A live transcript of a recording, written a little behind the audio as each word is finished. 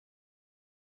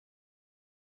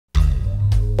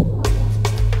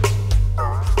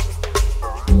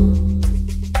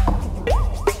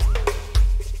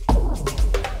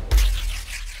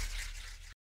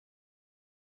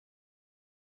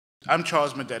I'm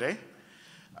Charles Mudede.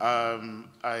 I'm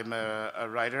a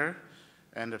writer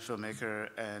and a filmmaker,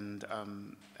 and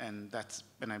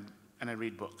I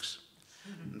read books.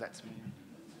 And that's me.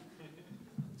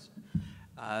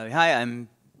 Hi, I'm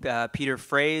Peter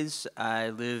Frase.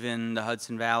 I live in the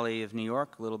Hudson Valley of New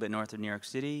York, a little bit north of New York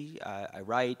City. I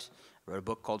wrote a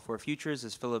book called Four Futures,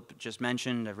 as Philip just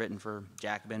mentioned. I've written for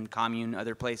Jacobin, Commune,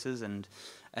 other places, and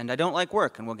I don't like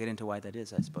work, and we'll get into why that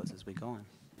is, I suppose, as we go on.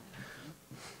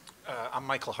 I'm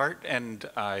Michael Hardt, and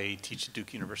I teach at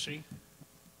Duke University.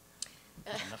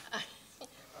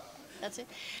 That's it.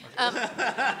 I'm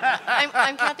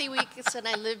Kathi Weeks, and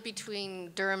I live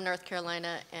between Durham, North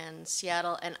Carolina, and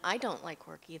Seattle, and I don't like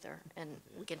work either, and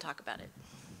we can talk about it.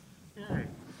 Right.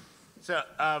 So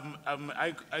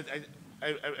I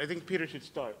think Peter should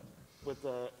start with,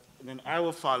 and then I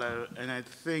will follow, and I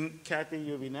think Kathi,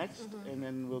 you'll be next, and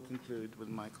then we'll conclude with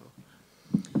Michael.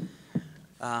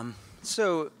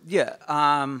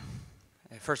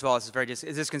 First of all, it's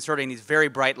disconcerting, these very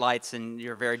bright lights and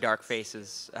your very dark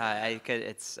faces. I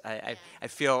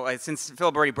feel, since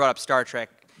Philip already brought up Star Trek,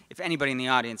 if anybody in the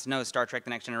audience knows Star Trek: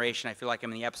 The Next Generation, I feel like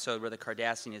I'm in the episode where the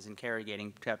Cardassian is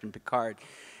interrogating Captain Picard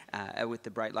with the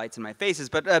bright lights in my faces.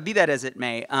 But be that as it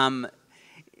may,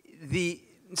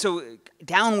 so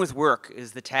 "Down with Work"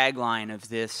 is the tagline of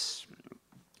this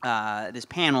this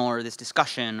panel or this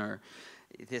discussion or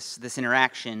this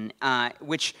interaction,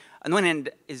 which on the one hand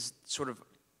is sort of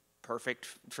perfect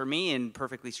for me and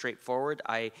perfectly straightforward.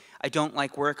 I don't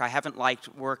like work. I haven't liked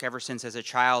work ever since, as a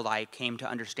child, I came to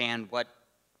understand what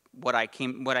I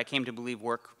came to believe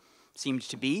work seemed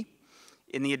to be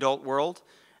in the adult world.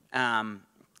 I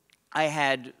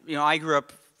grew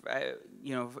up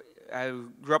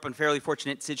in a fairly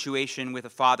fortunate situation with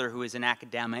a father who is an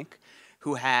academic,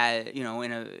 who had,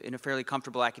 in a fairly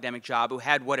comfortable academic job, who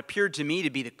had what appeared to me to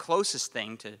be the closest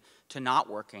thing to not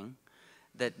working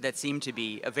that seemed to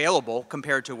be available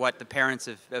compared to what the parents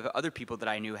of other people that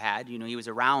I knew had. He was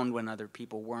around when other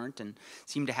people weren't and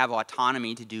seemed to have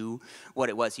autonomy to do what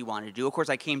it was he wanted to do. Of course,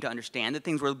 I came to understand that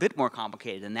things were a bit more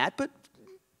complicated than that, but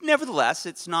nevertheless,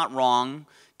 it's not wrong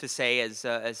to say, as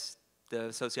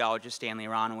the sociologist Stanley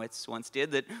Aronowitz once did,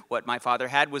 that what my father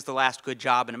had was the last good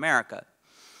job in America.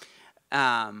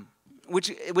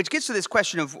 Which gets to this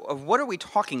question of what are we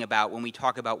talking about when we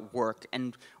talk about work,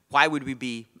 and why would we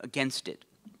be against it?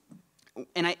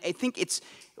 And I think it's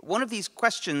one of these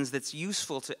questions that's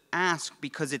useful to ask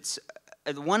because it's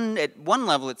at one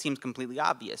level it seems completely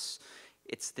obvious.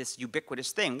 It's this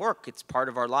ubiquitous thing, work. It's part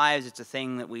of our lives. It's a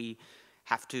thing that we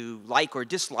have to like or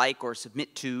dislike or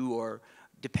submit to or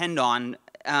depend on.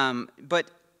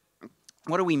 But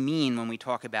what do we mean when we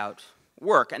talk about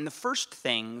work? And the first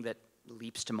thing that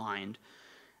leaps to mind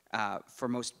for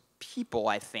most people,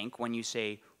 I think, when you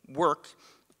say work,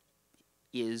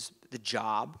 is the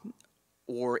job,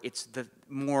 or it's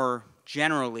more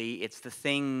generally, it's the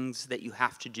things that you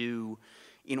have to do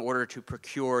in order to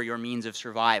procure your means of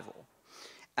survival.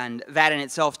 And that in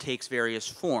itself takes various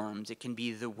forms. It can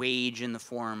be the wage in the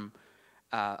form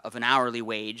of an hourly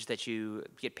wage that you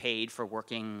get paid for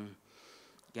working,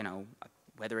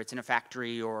 whether it's in a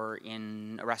factory or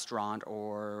in a restaurant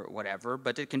or whatever,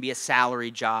 but it can be a salary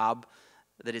job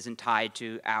that isn't tied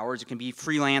to hours. It can be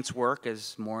freelance work,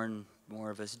 as more and more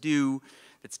of us do,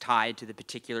 that's tied to the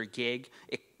particular gig.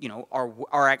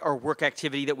 Our work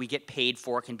activity that we get paid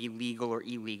for can be legal or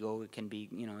illegal. It can be,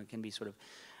 sort of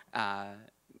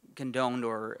condoned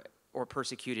or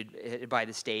persecuted by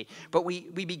the state. But we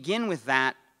begin with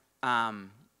that, I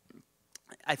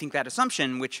think that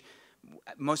assumption, which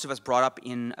most of us brought up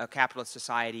in a capitalist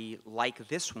society like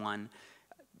this one,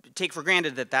 take for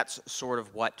granted that that's sort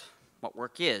of what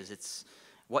work is. It's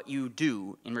what you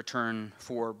do in return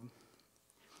for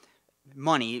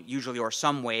money, usually, or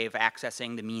some way of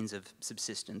accessing the means of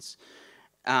subsistence.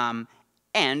 And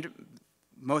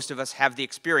most of us have the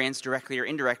experience, directly or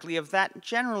indirectly, of that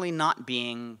generally not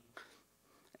being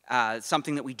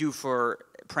something that we do for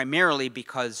primarily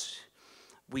because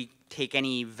we take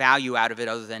any value out of it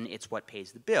other than it's what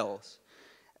pays the bills.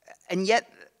 And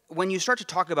yet, when you start to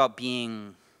talk about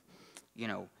being,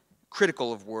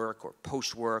 critical of work or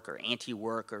post-work or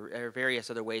anti-work or various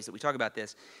other ways that we talk about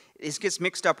this gets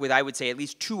mixed up with, I would say, at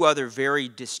least two other very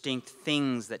distinct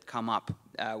things that come up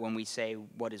when we say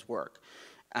what is work.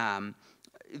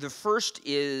 The first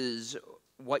is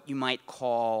what you might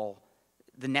call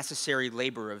the necessary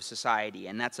labor of society,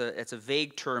 and it's a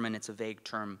vague term, and it's a vague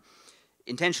term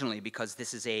intentionally because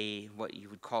this is what you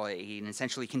would call an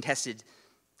essentially contested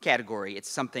category. It's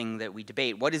something that we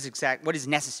debate. What is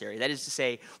necessary? That is to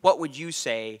say, what would you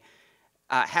say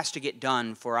has to get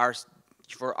done for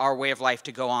our way of life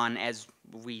to go on as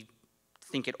we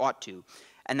think it ought to.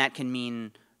 And that can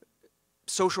mean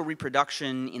social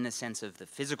reproduction in the sense of the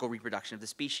physical reproduction of the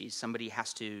species. Somebody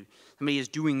is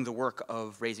doing the work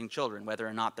of raising children, whether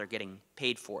or not they're getting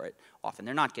paid for it. Often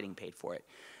they're not getting paid for it.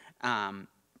 But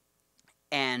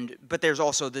there's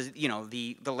also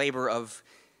the labor of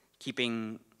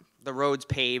keeping the roads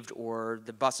paved or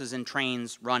the buses and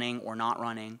trains running or not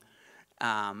running.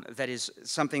 That is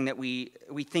something that we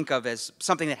think of as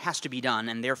something that has to be done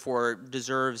and therefore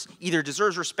either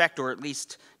deserves respect or at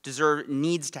least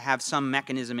needs to have some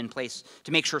mechanism in place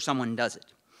to make sure someone does it.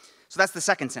 So that's the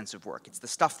second sense of work. It's the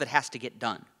stuff that has to get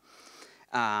done,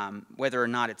 whether or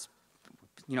not it's,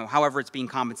 however it's being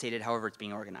compensated, however it's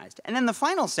being organized. And then the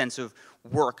final sense of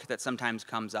work that sometimes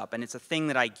comes up, and it's a thing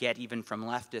that I get even from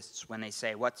leftists when they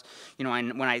say, when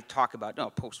I talk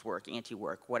about post-work,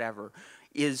 anti-work, whatever,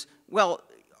 is, well,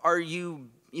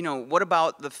 what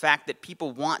about the fact that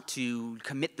people want to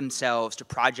commit themselves to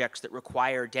projects that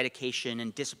require dedication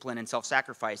and discipline and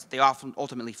self-sacrifice that they often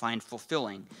ultimately find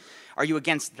fulfilling? Are you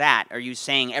against that? Are you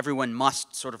saying everyone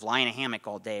must sort of lie in a hammock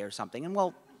all day or something? And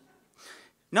well,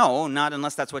 no, not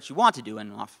unless that's what you want to do,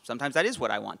 and sometimes that is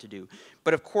what I want to do.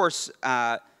 But of course,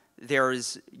 there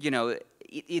is,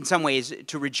 in some ways,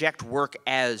 to reject work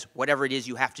as whatever it is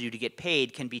you have to do to get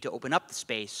paid can be to open up the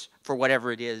space for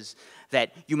whatever it is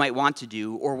that you might want to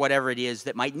do or whatever it is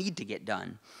that might need to get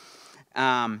done.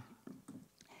 And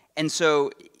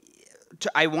so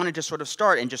I wanted to sort of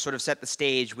start and just sort of set the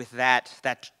stage with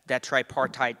that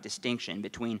tripartite distinction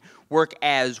between work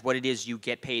as what it is you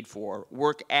get paid for,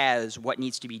 work as what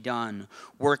needs to be done,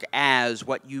 work as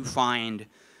what you find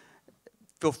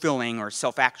fulfilling or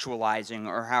self-actualizing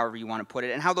or however you want to put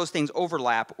it, and how those things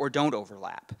overlap or don't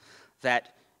overlap.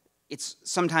 That it's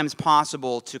sometimes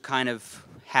possible to kind of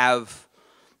have,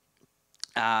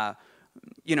 to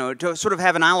sort of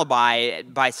have an alibi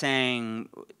by saying,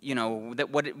 that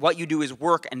what you do is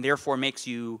work and therefore makes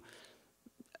you,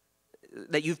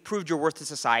 that you've proved your worth to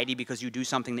society because you do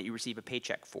something that you receive a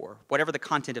paycheck for. Whatever the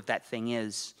content of that thing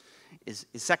is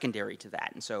secondary to that.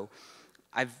 And so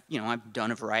I've done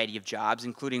a variety of jobs,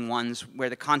 including ones where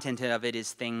the content of it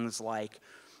is things like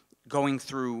going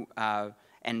through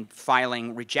and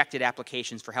filing rejected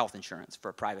applications for health insurance for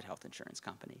a private health insurance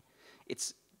company.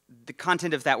 The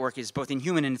content of that work is both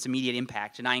inhuman in its immediate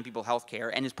impact, denying people health care,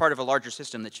 and is part of a larger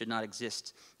system that should not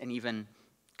exist, and even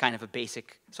kind of a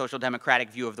basic social democratic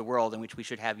view of the world in which we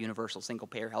should have universal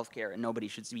single-payer health care, and nobody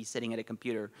should be sitting at a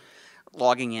computer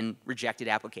logging in rejected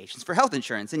applications for health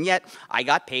insurance. And yet, I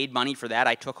got paid money for that.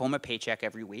 I took home a paycheck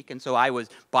every week, and so I was,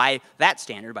 by the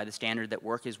standard that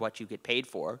work is what you get paid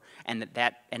for, and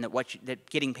that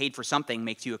getting paid for something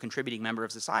makes you a contributing member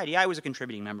of society, I was a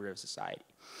contributing member of society.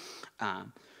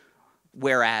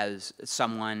 Whereas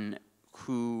someone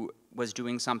who was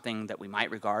doing something that we might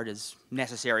regard as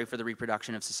necessary for the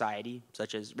reproduction of society,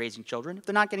 such as raising children, if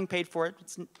they're not getting paid for it,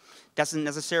 it doesn't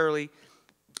necessarily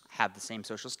have the same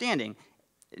social standing.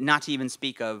 Not to even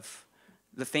speak of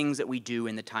the things that we do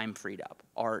in the time freed up,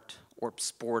 art or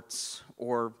sports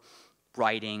or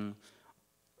writing,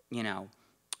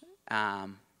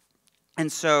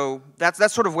 And so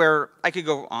that's sort of where I could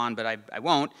go on, but I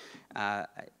won't,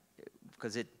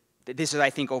 because this, I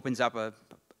think, opens up a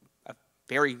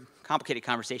very complicated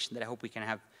conversation that I hope we can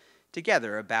have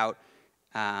together about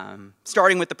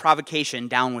starting with the provocation,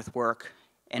 down with work,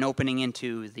 and opening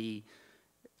into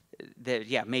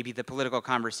maybe the political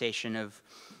conversation of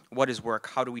what is work,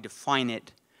 how do we define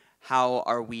it, how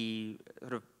are we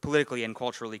sort of politically and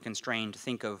culturally constrained to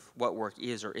think of what work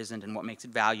is or isn't and what makes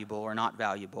it valuable or not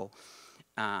valuable.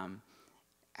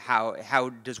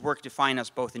 How does work define us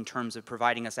both in terms of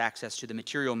providing us access to the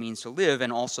material means to live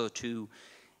and also to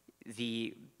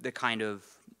the kind of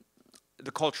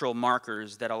the cultural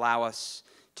markers that allow us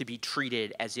to be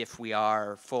treated as if we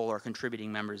are full or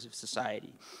contributing members of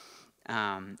society.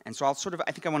 And so I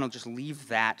think I want to just leave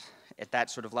that at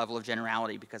that sort of level of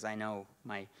generality because I know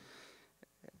my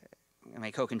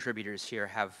co-contributors here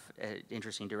have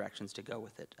interesting directions to go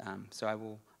with it.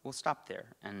 So we'll stop there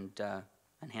and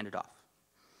hand it off.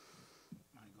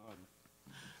 My God,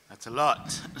 that's a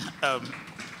lot.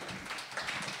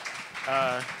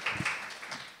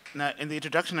 Now, in the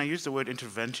introduction, I used the word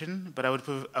intervention, but I want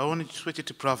to switch it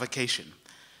to provocation,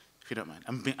 if you don't mind.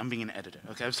 I'm being an editor.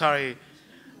 Okay, I'm sorry.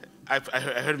 I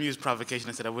heard him use provocation.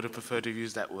 I said I would have preferred to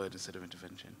use that word instead of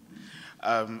intervention.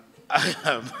 I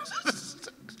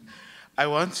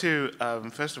want to,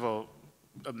 first of all,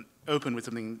 open with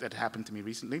something that happened to me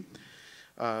recently.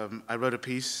 I wrote a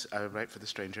piece, I write for The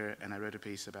Stranger, and I wrote a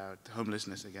piece about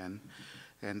homelessness again.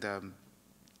 And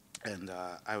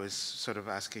I was sort of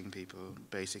asking people,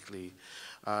 basically,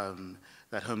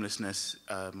 that homelessness,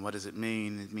 what does it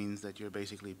mean? It means that you're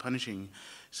basically punishing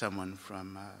someone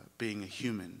from being a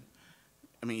human.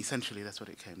 I mean, essentially, that's what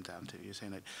it came down to. You're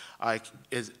saying that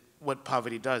what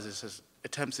poverty does is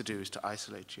attempts to do is to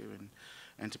isolate you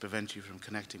and to prevent you from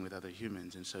connecting with other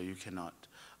humans, and so you cannot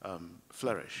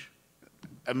flourish.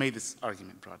 I made this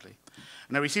argument broadly.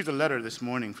 And I received a letter this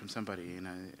morning from somebody,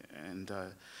 and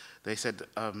they said,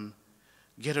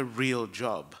 get a real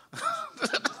job.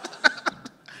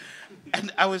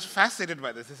 And I was fascinated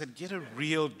by this. They said, get a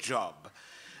real job.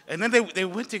 And then they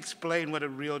went to explain what a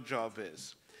real job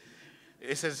is.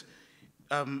 It says,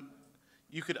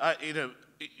 you could,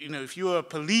 if you were a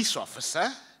police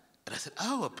officer, and I said,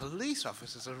 oh, a police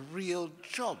officer is a real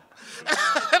job.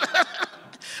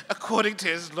 According to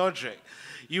his logic,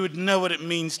 you would know what it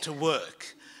means to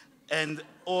work.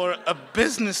 Or a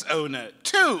business owner,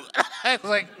 too. I was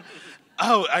like,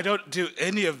 oh, I don't do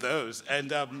any of those.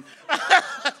 And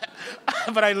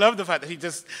but I love the fact that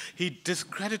he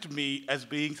discredited me as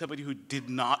being somebody who did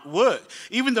not work,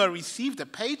 even though I received a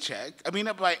paycheck. I mean,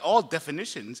 by all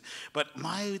definitions. But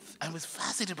I was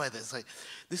fascinated by this. Like,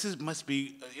 must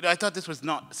be. I thought this was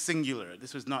not singular.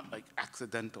 This was not like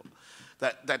accidental.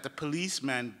 That the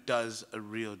policeman does a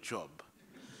real job.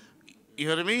 You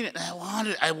know what I mean? And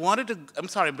I wanted to, I'm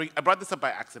sorry, I brought this up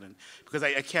by accident, because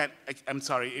I'm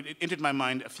sorry, it entered my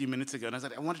mind a few minutes ago, and I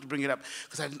said, I wanted to bring it up,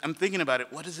 because I'm thinking about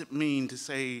it. What does it mean to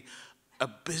say a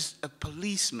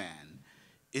policeman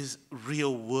is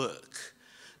real work?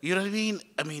 You know what I mean?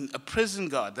 I mean, a prison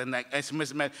guard, then that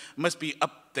must be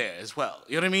up there as well.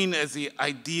 You know what I mean? As the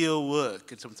ideal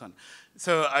work and so on.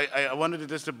 So I wanted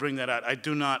just to bring that out. I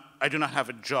do not have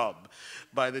a job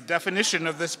by the definition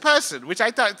of this person, which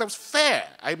I thought that was fair.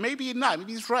 Maybe not.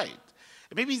 Maybe he's right.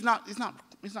 Maybe he's not.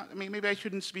 I mean, maybe I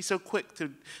shouldn't be so quick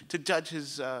to judge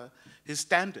his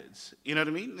standards. You know what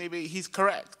I mean? Maybe he's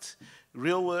correct.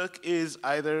 Real work is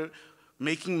either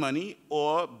making money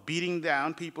or beating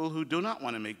down people who do not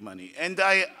want to make money,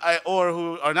 or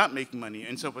who are not making money,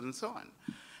 and so forth and so on.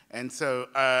 And so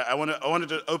I wanted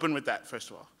to open with that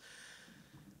first of all.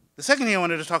 The second thing I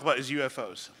wanted to talk about is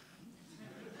UFOs.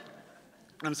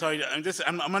 I'm sorry, I'm going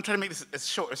to try to make this as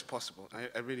short as possible.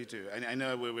 I really do. I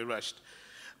know we're rushed.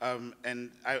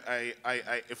 And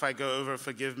if I go over,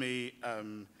 forgive me.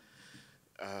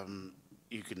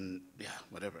 You can,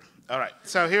 whatever. All right,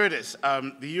 so here it is,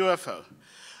 the UFO.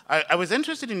 I was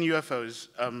interested in UFOs.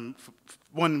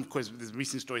 One, of course, there's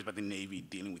recent stories about the Navy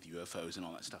dealing with UFOs and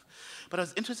all that stuff. But I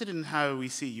was interested in how we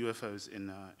see UFOs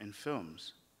in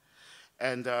films.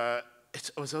 And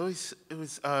it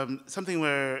was something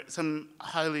where some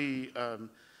highly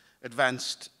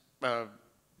advanced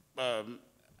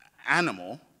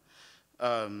animal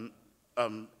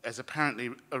has apparently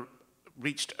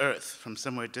reached Earth from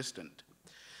somewhere distant,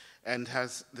 and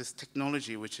has this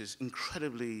technology which is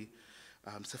incredibly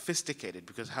sophisticated,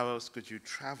 because how else could you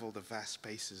travel the vast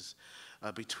spaces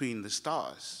between the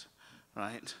stars,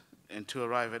 right? And to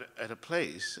arrive at a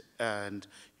place and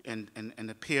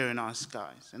appear in our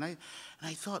skies. And I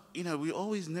thought, we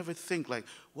always never think, like,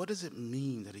 what does it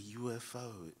mean that a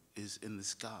UFO is in the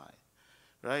sky,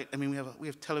 right? I mean, we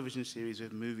have television series, we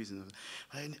have movies, and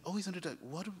I always wondered, like,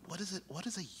 what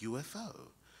is a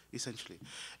UFO, essentially?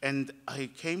 And I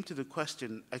came to the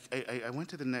question, I went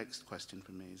to the next question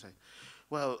for me. It's like,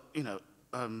 well,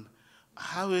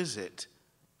 how is it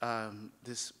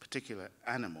this particular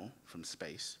animal from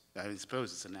space, I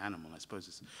suppose it's an animal, I suppose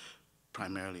it's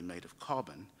primarily made of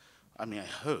carbon. I mean, I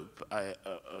hope,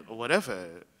 or whatever,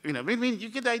 I mean, you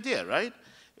get the idea, right?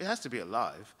 It has to be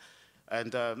alive.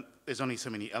 And there's only so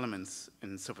many elements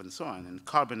and so forth and so on, and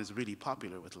carbon is really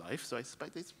popular with life, so I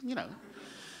suspect it's,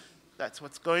 that's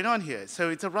what's going on here. So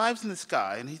it arrives in the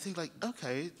sky, and you think, like,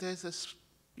 okay, there's this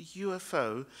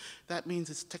UFO, that means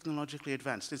it's technologically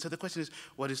advanced. And so the question is,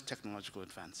 what is technological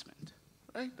advancement?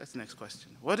 Right? That's the next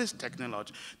question. What is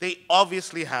technology? They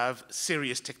obviously have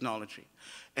serious technology.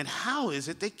 And how is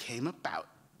it they came about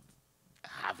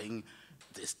having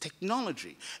this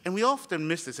technology? And we often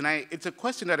miss this. And it's a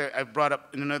question that I brought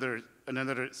up in another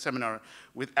seminar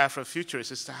with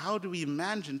Afrofuturists as to how do we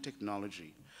imagine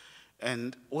technology?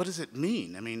 And what does it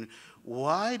mean? I mean,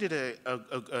 why did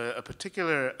a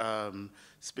particular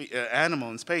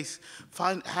animal in space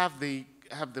have the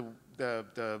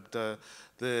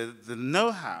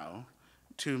know-how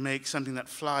to make something that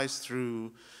flies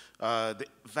through the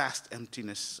vast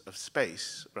emptiness of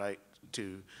space, right?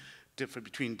 To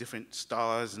between different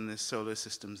stars and the solar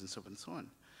systems and so on and so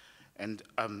on. And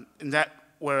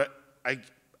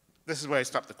this is where I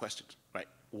stop the question, right?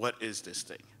 What is this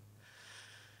thing?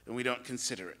 And we don't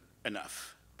consider it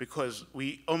enough. because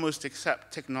we almost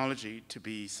accept technology to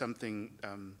be something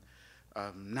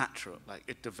natural, like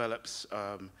it develops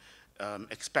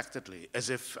expectedly,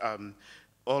 as if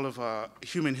all of our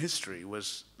human history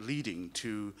was leading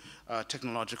to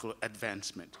technological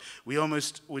advancement. We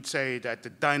almost would say that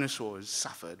the dinosaurs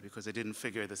suffered because they didn't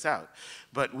figure this out.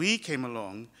 But we came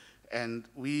along and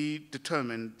we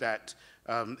determined that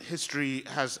history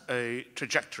has a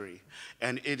trajectory,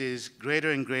 and it is greater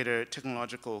and greater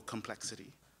technological complexity.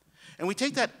 And we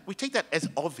take that as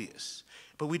obvious,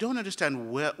 but we don't understand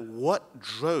what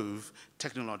drove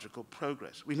technological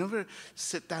progress. We never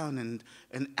sit down and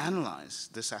analyze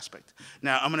this aspect.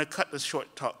 Now, I'm going to cut this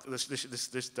short talk, this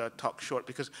talk short,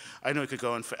 because I know it could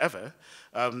go on forever,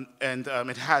 and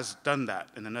it has done that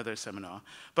in another seminar.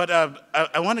 But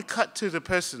I want to cut to the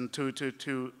person, to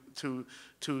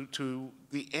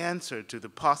the answer, to the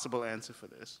possible answer for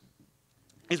this.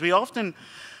 Is we often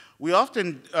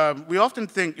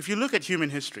think, if you look at human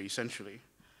history, essentially,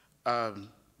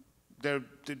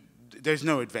 there's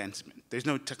no advancement. There's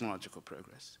no technological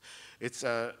progress. It's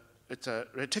a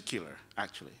reticular,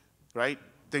 actually, right?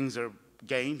 Things are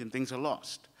gained and things are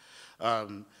lost.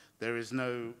 There's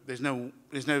no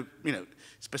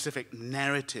specific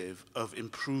narrative of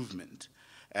improvement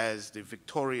as the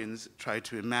Victorians tried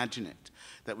to imagine it,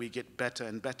 that we get better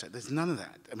and better. There's none of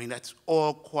that. I mean, that's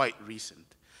all quite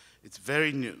recent. It's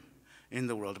very new in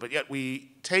the world, but yet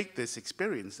we take this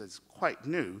experience that's quite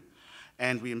new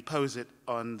and we impose it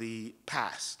on the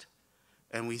past.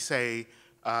 And we say,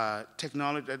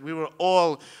 technology, that we were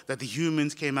all, that the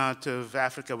humans came out of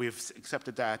Africa, we've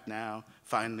accepted that now,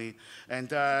 finally, and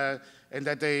that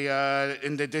they,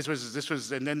 and that this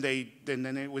was, and then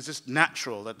it was just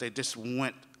natural that they just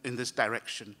went in this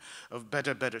direction of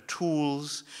better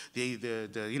tools,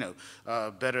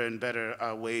 better and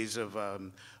better ways of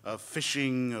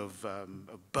fishing, of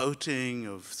boating,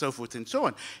 of so forth and so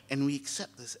on. And we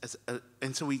accept this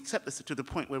and so we accept this to the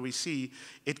point where we see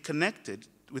it connected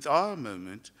with our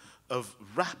moment of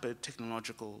rapid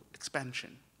technological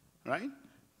expansion, right?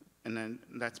 And then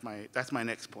that's my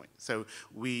next point. So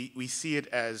we see it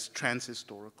as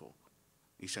transhistorical,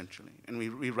 essentially, and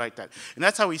we write that. And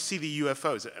that's how we see the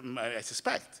UFOs, I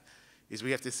suspect, is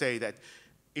we have to say that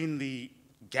in the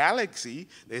galaxy,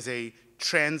 there's a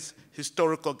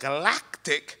transhistorical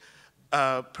galactic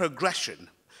progression,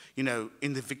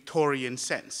 in the Victorian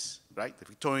sense, right? The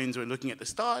Victorians were looking at the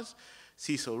stars,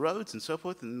 Cecil Rhodes and so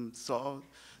forth, and saw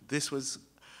this was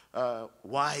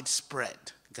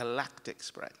widespread, galactic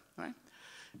spread, right?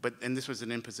 And this was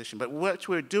an imposition. But what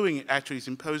we're doing actually is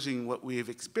imposing what we have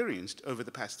experienced over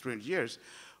the past 300 years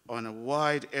on a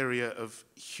wide area of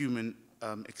human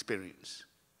experience.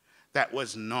 That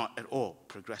was not at all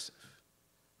progressive,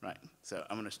 right? So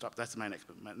I'm going to stop. That's my next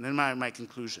point. And then my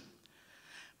conclusion.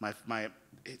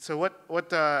 So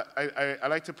what I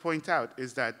like to point out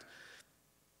is that,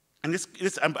 and this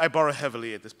I borrow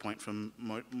heavily at this point from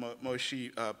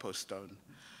Moshe Postone,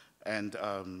 and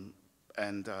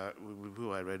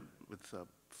who I read with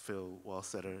Phil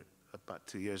Walsetter about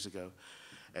 2 years ago,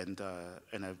 and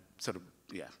I've sort of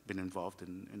been involved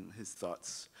in his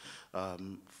thoughts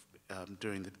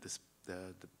during the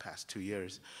past 2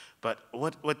 years. But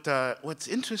what's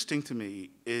interesting to me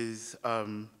is,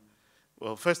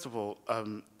 well, first of all,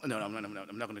 no, I'm not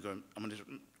going to go. I'm going to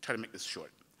try to make this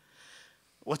short.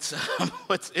 What's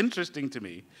interesting to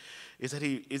me is that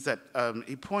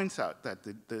he points out that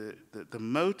the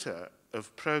motor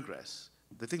of progress,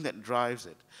 the thing that drives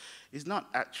it, is not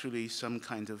actually some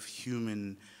kind of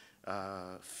human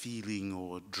feeling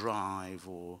or drive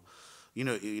or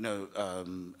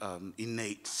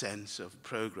innate sense of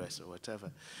progress or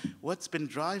whatever. What's been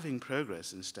driving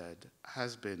progress instead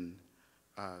has been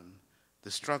the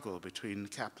struggle between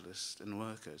capitalists and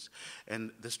workers,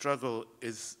 and the struggle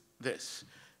is this: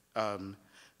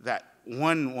 that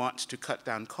one wants to cut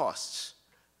down costs,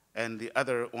 and the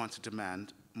other wants to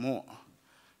demand more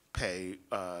pay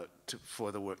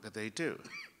for the work that they do.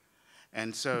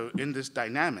 And so in this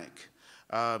dynamic,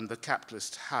 the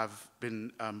capitalists have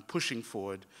been pushing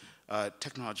forward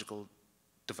technological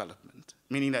development,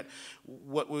 meaning that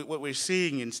what we're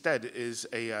seeing instead is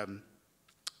a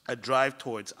drive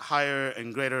towards higher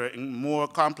and greater and more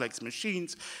complex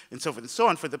machines and so forth and so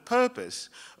on for the purpose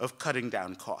of cutting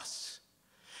down costs.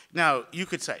 Now, you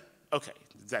could say, okay,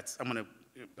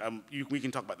 we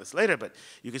can talk about this later, but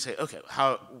you could say, okay,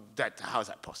 how is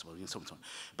that possible, and so on and so on.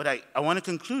 But I want to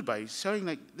conclude by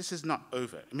showing this is not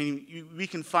over. I mean, we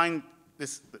can find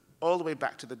this all the way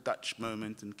back to the Dutch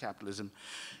moment in capitalism,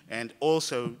 and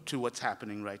also to what's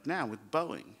happening right now with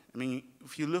Boeing. I mean,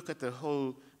 if you look at the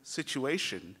whole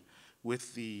situation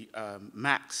with the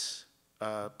MAX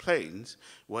planes,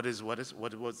 what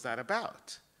was that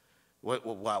about?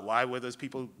 Why were those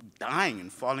people dying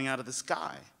and falling out of the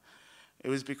sky? It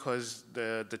was because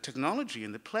the technology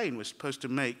in the plane was supposed to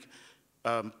make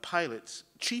pilots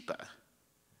cheaper.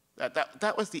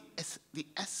 That was the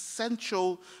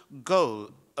essential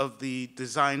goal of the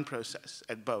design process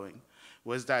at Boeing,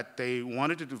 was that they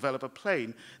wanted to develop a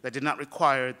plane that did not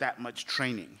require that much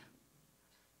training,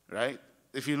 right?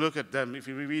 If you look at them, if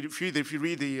you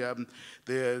read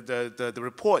the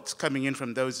reports coming in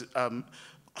from those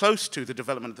close to the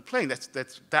development of the plane,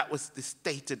 that was the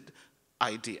stated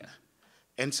idea.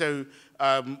 And so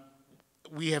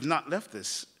we have not left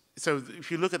this. So if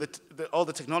you look at all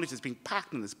the technology that's being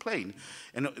packed in this plane,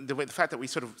 and the fact that we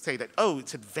sort of say that, oh,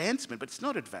 it's advancement, but it's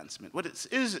not advancement. What it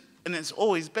is, and it's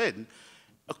always been,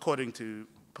 according to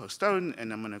Postone,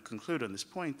 and I'm going to conclude on this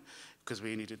point, because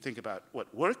we need to think about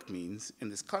what work means in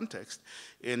this context,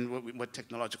 and what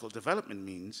technological development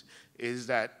means, is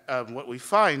that what we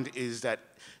find is that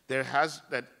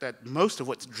that most of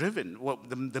what's driven,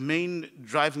 the main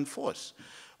driving force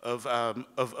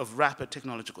of rapid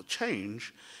technological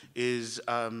change is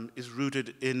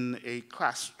rooted in a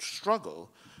class struggle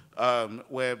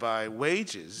whereby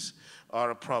wages are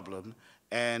a problem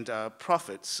and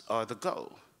profits are the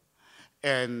goal.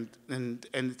 And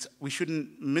we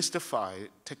shouldn't mystify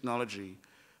technology.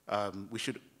 We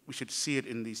should see it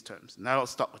in these terms. Now I'll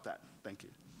stop with that. Thank you.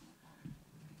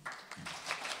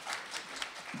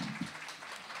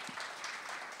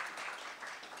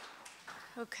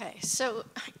 Okay, so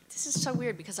this is so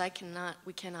weird because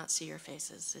we cannot see your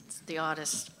faces. It's the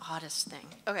oddest thing.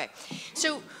 Okay,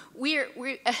 so we're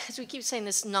as we keep saying,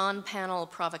 this non-panel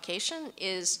provocation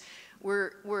is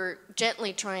we're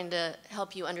gently trying to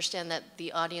help you understand that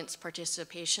the audience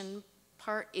participation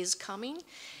part is coming.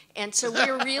 And so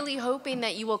we're really hoping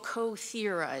that you will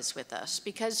co-theorize with us,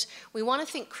 because we want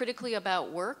to think critically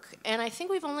about work, and I think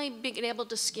we've only been able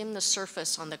to skim the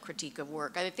surface on the critique of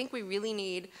work. I think we really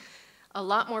need a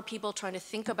lot more people trying to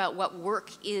think about what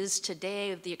work is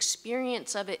today, the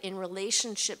experience of it in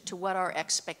relationship to what our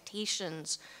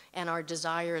expectations and our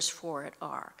desires for it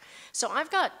are. So I've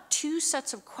got two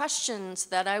sets of questions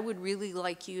that I would really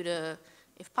like you to,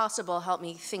 if possible, help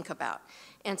me think about.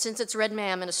 And since it's Red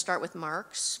May, I'm going to start with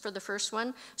Marx for the first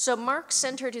one. So Marx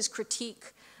centered his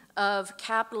critique of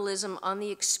capitalism on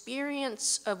the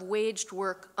experience of waged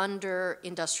work under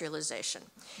industrialization.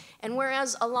 And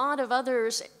whereas a lot of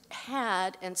others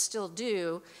had, and still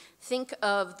do, think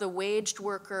of the waged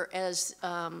worker as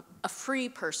a free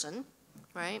person,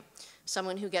 right?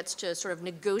 Someone who gets to sort of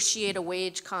negotiate a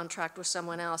wage contract with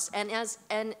someone else, and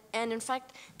in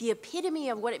fact, the epitome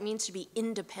of what it means to be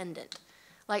independent.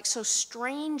 Like, so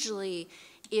strangely,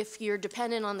 if you're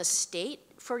dependent on the state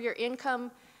for your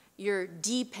income, you're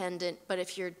dependent, but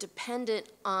if you're dependent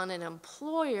on an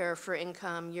employer for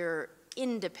income, you're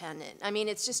independent. I mean,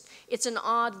 it's an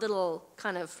odd little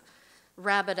kind of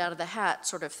rabbit out of the hat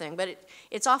sort of thing, but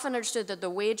it's often understood that the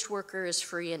wage worker is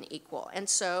free and equal. And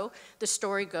so the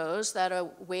story goes that a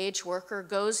wage worker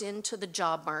goes into the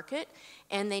job market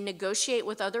and they negotiate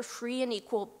with other free and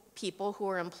equal people who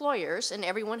are employers, and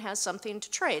everyone has something to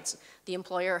trade. The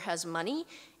employer has money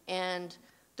and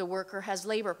the worker has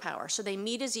labor power. So they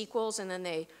meet as equals and then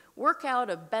they work out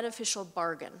a beneficial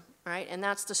bargain, right? And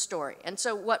that's the story. And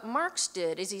so what Marx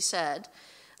did is he said,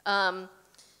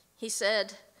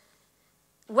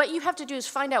 what you have to do is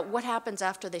find out what happens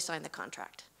after they sign the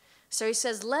contract. So he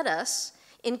says, let us,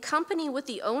 in company with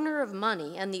the owner of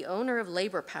money and the owner of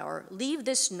labor power, leave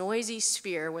this noisy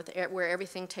sphere where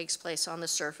everything takes place on the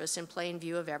surface in plain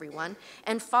view of everyone,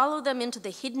 and follow them into the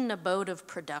hidden abode of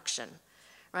production.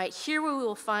 Right? Here we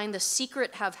will find the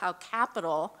secret of how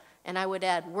capital, and I would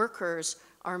add workers,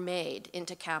 are made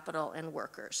into capital and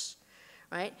workers.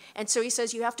 Right? And so he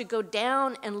says you have to go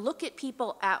down and look at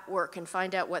people at work and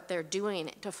find out what they're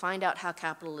doing to find out how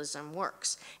capitalism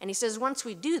works. And he says once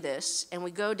we do this and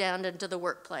we go down into the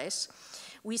workplace,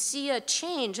 we see a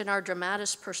change in our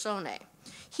dramatis personae.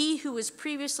 He who was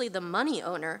previously the money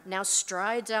owner now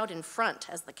strides out in front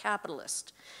as the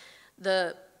capitalist.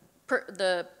 The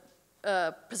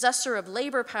possessor of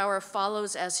labor power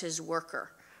follows as his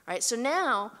worker. Right? So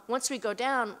now, once we go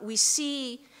down, we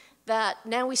see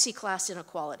class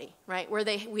inequality, right? Where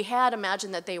we had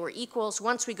imagined that they were equals.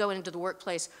 Once we go into the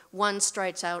workplace, one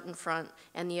strides out in front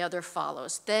and the other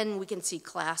follows. Then we can see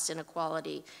class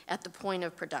inequality at the point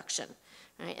of production,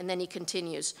 right? And then he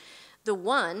continues. The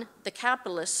one, the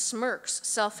capitalist, smirks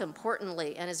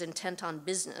self-importantly and is intent on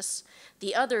business.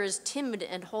 The other is timid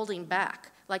and holding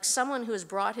back, like someone who has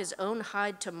brought his own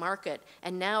hide to market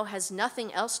and now has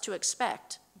nothing else to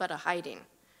expect but a hiding.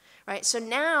 right? So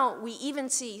now we even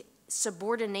see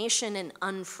subordination and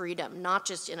unfreedom, not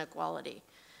just inequality,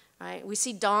 right? We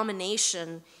see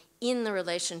domination in the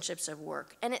relationships of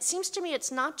work. And it seems to me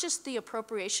it's not just the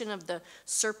appropriation of the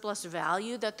surplus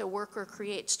value that the worker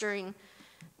creates during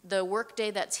the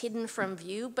workday that's hidden from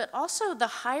view, but also the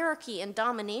hierarchy and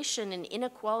domination and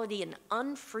inequality and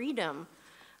unfreedom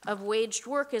of waged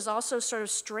work is also sort of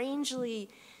strangely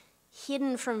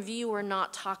hidden from view or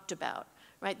not talked about,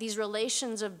 right? These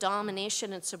relations of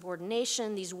domination and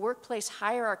subordination, these workplace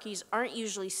hierarchies aren't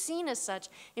usually seen as such,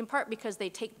 in part because they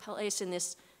take place in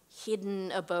this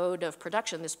hidden abode of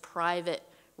production, this private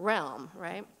realm,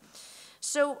 right?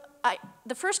 So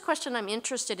the first question I'm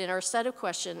interested in, or set of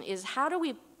questions, is how do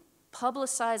we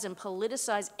publicize and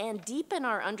politicize and deepen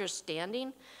our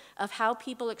understanding of how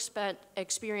people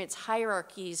experience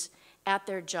hierarchies at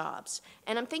their jobs?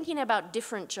 And I'm thinking about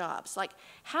different jobs. Like,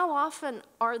 how often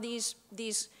are these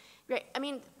right, I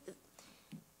mean,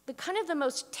 the kind of the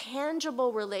most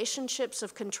tangible relationships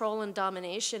of control and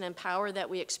domination and power that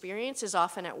we experience is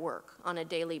often at work on a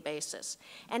daily basis.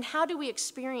 And how do we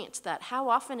experience that? How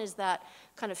often is that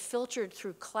kind of filtered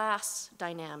through class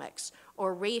dynamics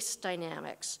or race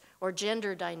dynamics or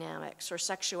gender dynamics or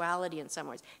sexuality in some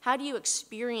ways? How do you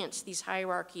experience these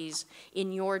hierarchies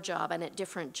in your job and at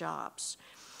different jobs?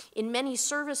 In many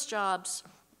service jobs,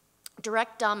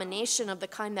 direct domination of the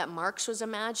kind that Marx was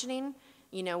imagining,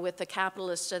 you know, with the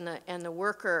capitalist and the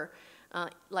worker,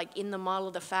 like in the model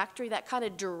of the factory, that kind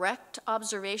of direct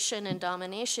observation and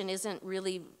domination isn't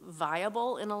really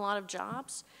viable in a lot of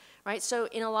jobs, right? So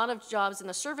in a lot of jobs in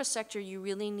the service sector, you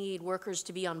really need workers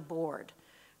to be on board,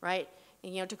 right?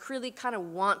 And, you know, to really kind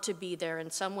of want to be there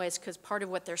in some ways, because part of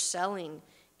what they're selling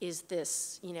is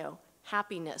this, you know,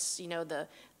 happiness, you know, the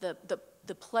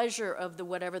pleasure of the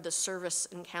whatever the service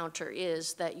encounter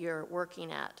is that you're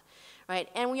working at. Right?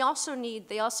 And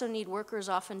they also need workers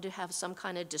often to have some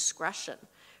kind of discretion,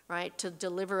 right, to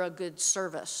deliver a good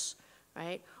service,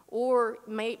 right? Or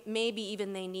maybe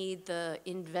even they need the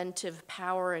inventive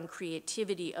power and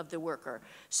creativity of the worker.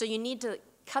 So you need to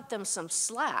cut them some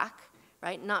slack,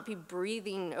 right? Not be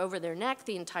breathing over their neck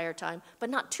the entire time, but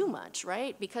not too much,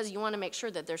 right? Because you want to make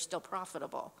sure that they're still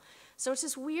profitable. So it's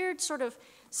this weird sort of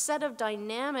set of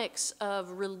dynamics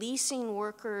of releasing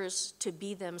workers to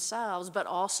be themselves, but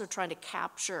also trying to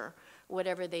capture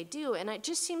whatever they do. And it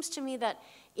just seems to me that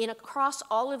across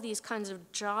all of these kinds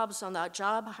of jobs on that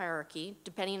job hierarchy,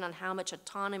 depending on how much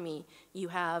autonomy you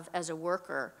have as a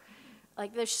worker,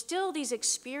 like there's still these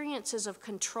experiences of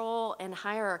control and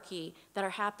hierarchy that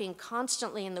are happening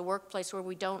constantly in the workplace where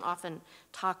we don't often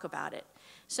talk about it.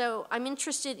 So I'm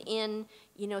interested in,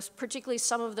 you know, particularly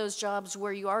some of those jobs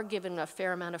where you are given a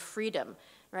fair amount of freedom,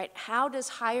 right? How does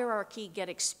hierarchy get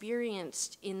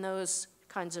experienced in those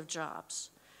kinds of jobs,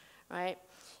 right?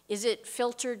 Is it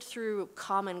filtered through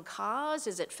common cause?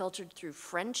 Is it filtered through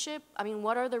friendship? I mean,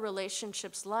 what are the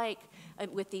relationships like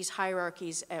with these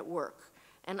hierarchies at work?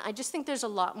 And I just think there's a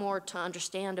lot more to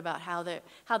understand about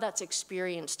how that's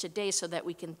experienced today so that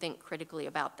we can think critically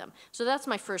about them. So that's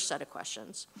my first set of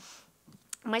questions.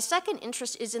 My second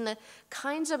interest is in the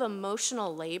kinds of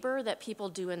emotional labor that people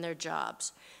do in their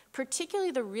jobs,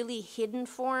 particularly the really hidden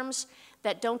forms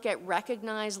that don't get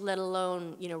recognized, let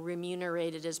alone, you know,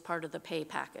 remunerated as part of the pay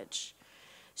package.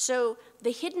 So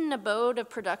the hidden abode of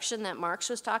production that Marx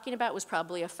was talking about was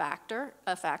probably a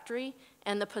factory,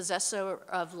 and the possessor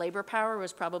of labor power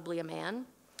was probably a man.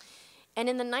 And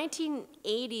in the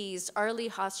 1980s, Arlie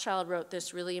Hochschild wrote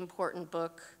this really important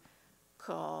book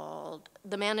called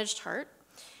The Managed Heart,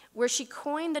 where she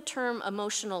coined the term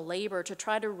emotional labor to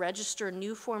try to register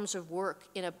new forms of work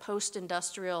in a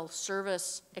post-industrial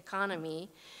service economy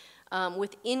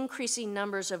with increasing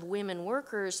numbers of women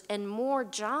workers and more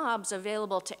jobs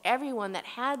available to everyone that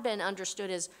had been understood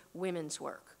as women's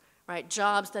work, right?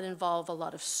 Jobs that involve a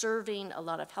lot of serving, a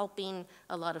lot of helping,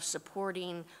 a lot of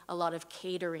supporting, a lot of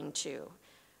catering to,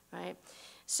 right?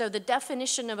 So the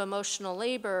definition of emotional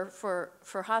labor for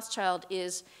Hochschild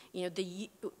is, the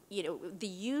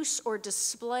use or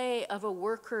display of a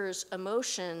worker's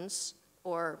emotions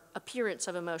or appearance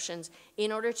of emotions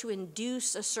in order to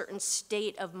induce a certain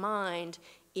state of mind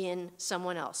in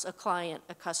someone else, a client,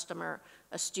 a customer,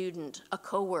 a student, a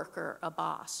coworker, a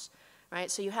boss,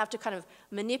 right? So you have to kind of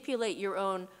manipulate your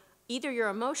own, either your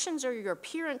emotions or your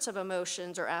appearance of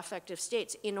emotions or affective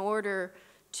states in order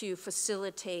to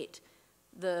facilitate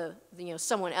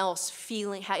someone else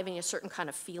having a certain kind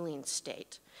of feeling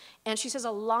state. And she says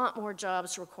a lot more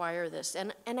jobs require this.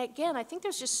 And again, I think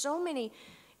there's just so many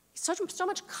so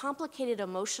much complicated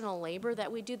emotional labor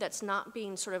that we do that's not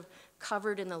being sort of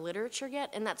covered in the literature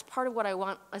yet, and that's part of what I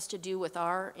want us to do with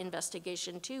our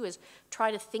investigation too, is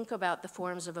try to think about the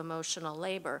forms of emotional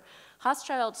labor.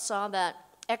 Hochschild saw that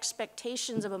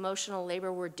expectations of emotional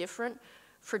labor were different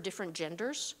for different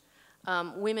genders.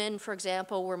 Women, for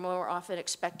example, were more often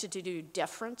expected to do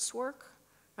deference work,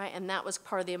 right? And that was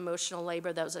part of the emotional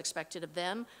labor that was expected of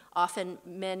them. Often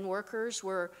men workers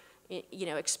were, you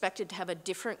know, expected to have a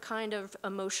different kind of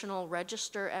emotional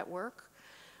register at work.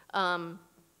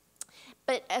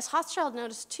 But as Hochschild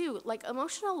noticed too, like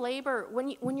emotional labor,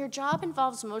 when your job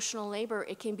involves emotional labor,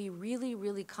 it can be really,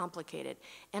 really complicated.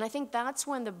 And I think that's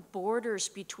when the borders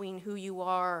between who you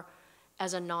are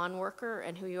as a non-worker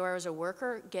and who you are as a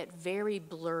worker get very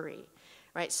blurry,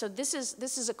 right? So this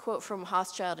is a quote from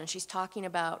Hochschild, and she's talking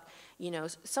about, you know,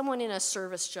 someone in a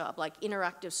service job, like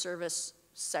interactive service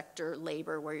sector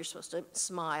labor, where you're supposed to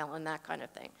smile and that kind of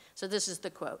thing. So this is the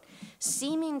quote: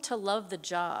 "Seeming to love the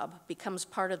job becomes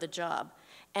part of the job,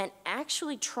 and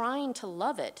actually trying to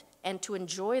love it and to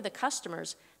enjoy the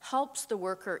customers helps the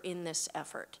worker in this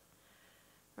effort."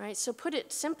 Right? So put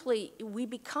it simply, we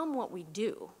become what we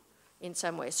do in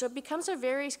some ways. So it becomes a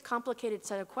very complicated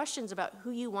set of questions about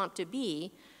who you want to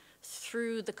be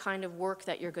through the kind of work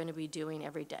that you're going to be doing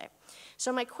every day.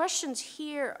 So my questions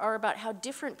here are about how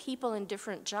different people in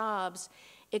different jobs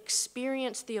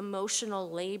experience the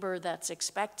emotional labor that's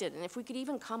expected. And if we could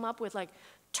even come up with like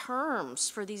terms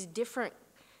for these different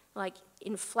like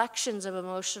inflections of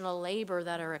emotional labor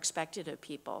that are expected of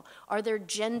people. Are there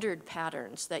gendered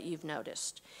patterns that you've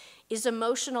noticed? Is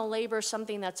emotional labor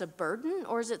something that's a burden,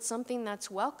 or is it something that's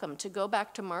welcome? To go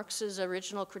back to Marx's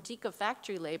original critique of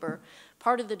factory labor,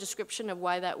 part of the description of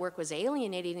why that work was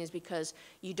alienating is because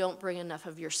you don't bring enough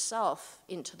of yourself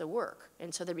into the work.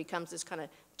 And so there becomes this kind of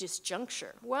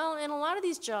disjuncture. Well, in a lot of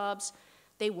these jobs,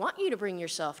 they want you to bring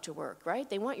yourself to work, right?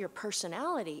 They want your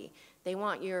personality. They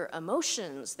want your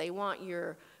emotions. They want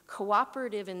your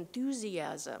cooperative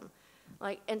enthusiasm.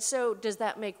 Like, and so does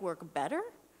that make work better,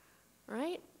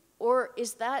 right? Or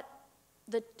is that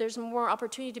there's more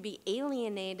opportunity to be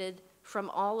alienated from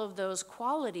all of those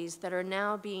qualities that are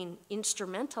now being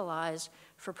instrumentalized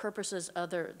for purposes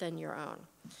other than your own,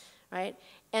 right?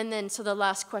 And then, so the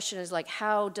last question is like,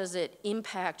 how does it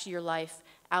impact your life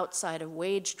outside of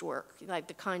waged work? Like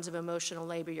the kinds of emotional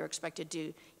labor you're expected to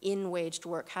do in waged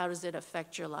work, how does it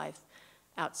affect your life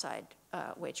outside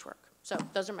waged work? So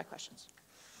those are my questions.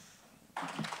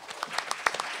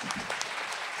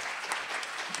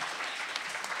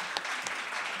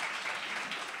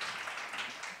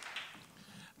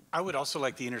 I would also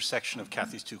like the intersection of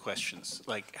Kathy's two questions.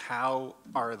 Like, how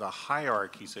are the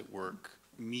hierarchies at work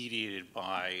mediated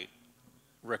by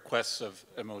requests of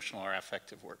emotional or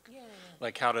affective work? Yeah.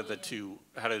 Like, how do the two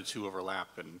overlap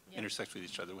and intersect with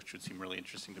each other, which would seem really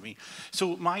interesting to me.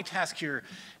 So my task here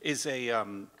is a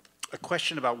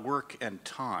question about work and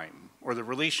time, or the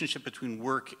relationship between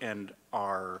work and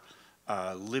our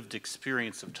lived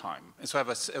experience of time. And so I have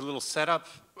a little setup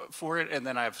for it, and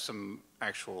then I have some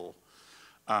actual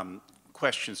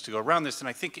questions to go around this. And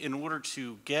I think in order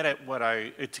to get at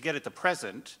the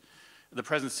present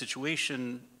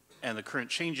situation and the current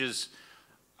changes,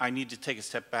 I need to take a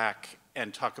step back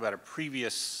and talk about a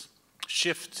previous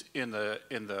shift in the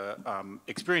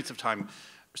experience of time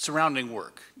surrounding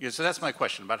work. Yeah, so that's my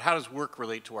question about how does work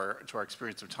relate to our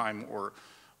experience of time, or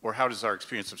how does our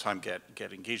experience of time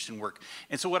get engaged in work?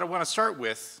 And so what I want to start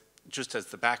with, just as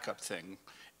the backup thing,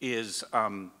 is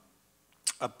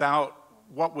about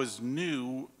what was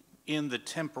new in the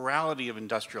temporality of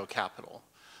industrial capital.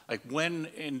 Like, when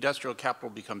industrial capital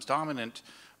becomes dominant,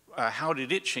 how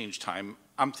did it change time?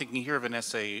 I'm thinking here of an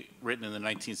essay written in the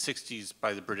 1960s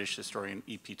by the British historian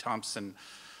E.P. Thompson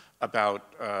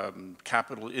about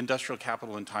industrial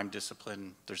capital and time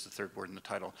discipline. There's the third word in the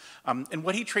title. And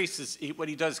what he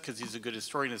does, because he's a good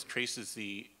historian, is traces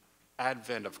the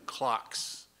advent of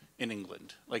clocks in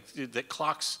England. Like, that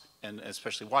clocks, and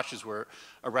especially watches, were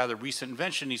a rather recent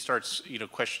invention. He starts,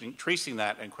 tracing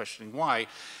that and questioning why.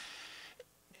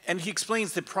 And he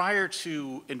explains that prior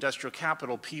to industrial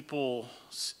capital,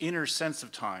 people's inner sense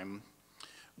of time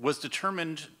was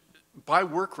determined by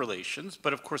work relations,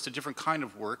 but of course a different kind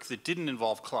of work that didn't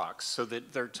involve clocks, so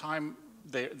that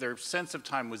their sense of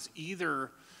time was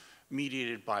either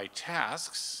mediated by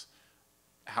tasks,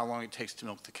 how long it takes to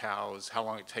milk the cows, how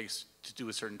long it takes to do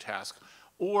a certain task,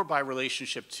 or by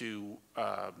relationship to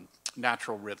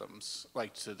natural rhythms,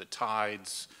 like to the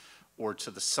tides or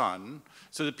to the sun,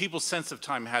 so that people's sense of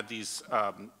time had these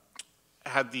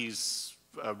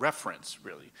reference,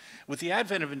 really. With the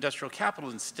advent of industrial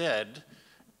capital instead,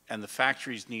 and the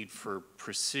factory's need for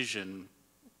precision,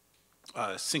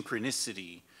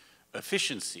 synchronicity,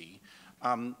 efficiency,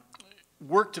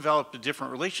 work developed a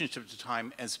different relationship to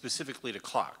time and specifically to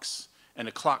clocks and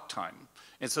to clock time.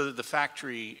 And so that the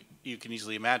factory, you can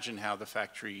easily imagine how the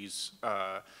factory's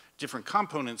different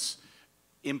components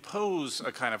impose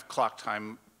a kind of clock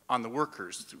time on the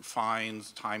workers through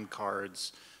fines, time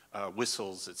cards,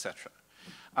 whistles, etc.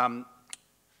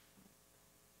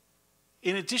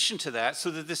 In addition to that,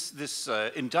 so that this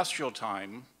industrial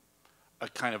time, a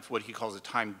kind of what he calls a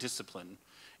time discipline,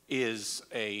 is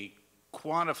a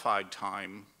quantified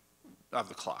time of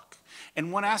the clock.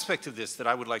 And one aspect of this that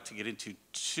I would like to get into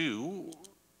too,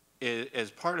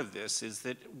 as part of this, is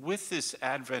that with this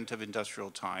advent of industrial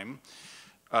time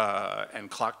and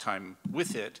clock time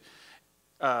with it,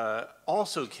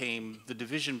 also came the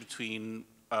division between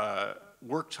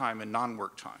work time and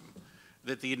non-work time.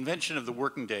 That the invention of the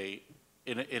working day,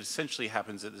 it essentially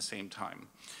happens at the same time.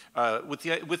 With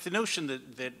the notion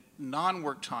that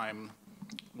non-work time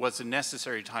was a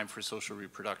necessary time for social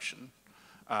reproduction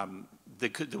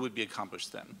that would be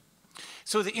accomplished then.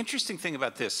 So the interesting thing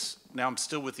about this, now I'm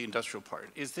still with the industrial part,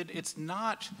 is that it's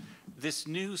not this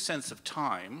new sense of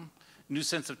time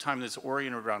that's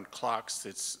oriented around clocks,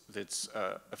 that's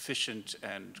efficient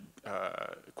and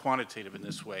quantitative in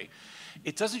this way.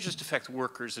 It doesn't just affect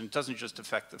workers, and it doesn't just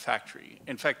affect the factory.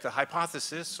 In fact, the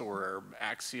hypothesis or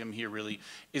axiom here really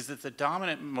is that the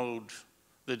dominant mode,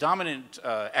 the dominant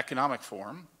economic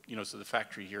form, so the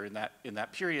factory here in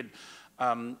that period,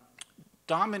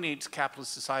 dominates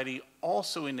capitalist society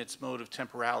also in its mode of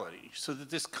temporality. So that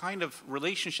this kind of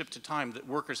relationship to time that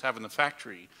workers have in the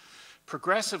factory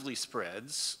progressively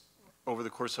spreads over the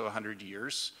course of 100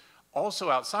 years, also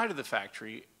outside of the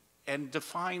factory, and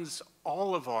defines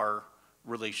all of our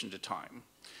relation to time.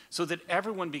 So that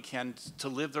everyone began to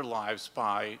live their lives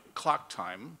by clock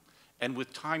time and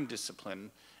with time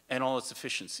discipline and all its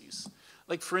efficiencies.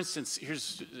 Like, for instance,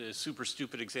 here's a super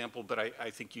stupid example, but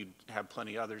I think you'd have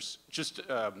plenty others. Just,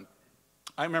 I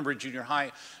remember in junior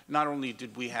high, not only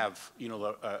did we have,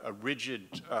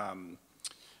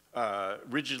 a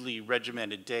rigidly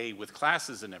regimented day with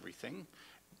classes and everything,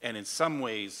 and in some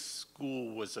ways,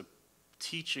 school was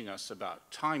teaching us about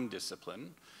time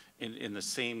discipline in the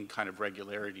same kind of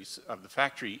regularities of the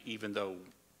factory, even though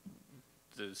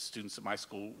the students at my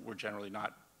school were generally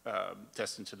not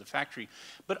destined to the factory.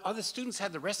 But other students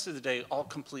had the rest of the day all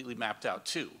completely mapped out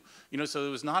too. So it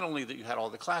was not only that you had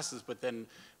all the classes, but then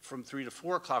from 3 to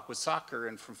 4 o'clock was soccer,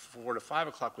 and from 4 to 5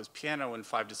 o'clock was piano, and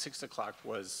 5 to 6 o'clock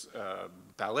was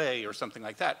ballet or something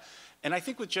like that. And I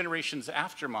think with generations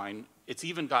after mine, it's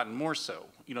even gotten more so,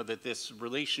 that this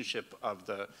relationship of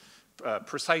the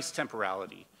precise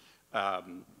temporality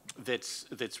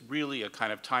that's really a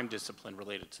kind of time discipline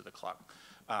related to the clock.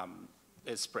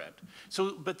 Is spread.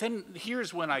 So, but then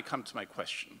here's when I come to my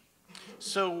question.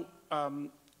 So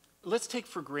let's take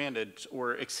for granted,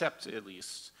 or accept at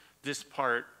least, this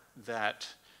part that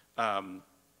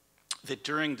that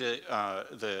during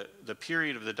the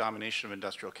period of the domination of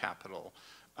industrial capital,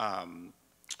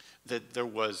 that there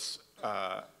was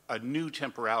a new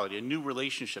temporality, a new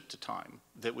relationship to time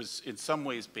that was in some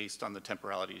ways based on the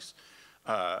temporalities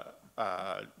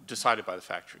decided by the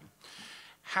factory.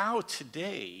 How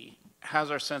today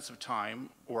has our sense of time,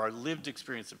 or our lived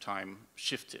experience of time,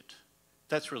 shifted?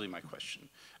 That's really my question.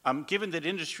 Given that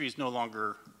industry is no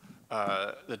longer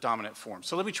the dominant form.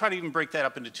 So let me try to even break that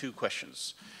up into 2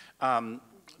 questions.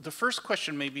 The first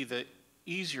question may be the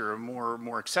easier,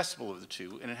 more accessible of the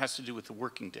 2, and it has to do with the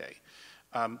working day.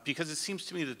 Because it seems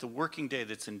to me that the working day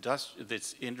that's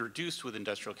introduced with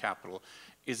industrial capital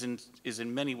is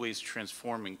in many ways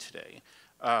transforming today.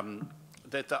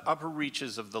 That the upper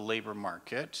reaches of the labor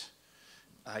market,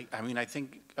 I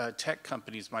think tech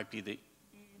companies might be the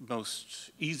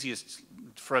most easiest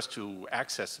for us to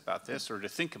access about this, or to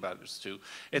think about this too.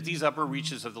 At these upper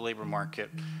reaches of the labor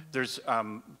market, there's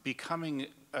becoming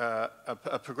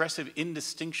a progressive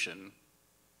indistinction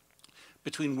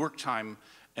between work time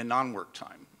and non-work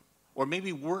time. Or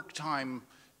maybe work time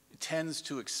tends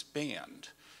to expand.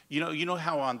 You know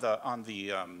how on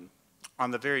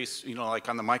the various, like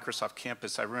on the Microsoft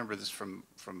campus, I remember this from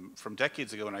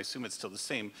decades ago, and I assume it's still the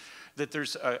same, that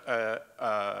there's a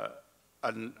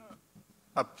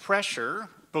pressure,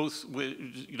 both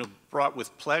brought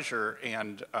with pleasure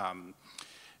and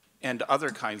other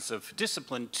kinds of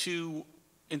discipline, to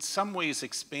in some ways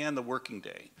expand the working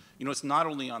day. It's not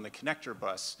only on the connector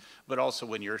bus, but also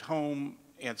when you're at home,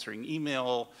 answering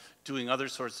email, doing other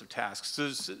sorts of tasks.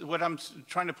 So what I'm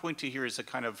trying to point to here is a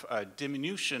kind of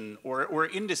diminution or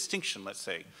indistinction, let's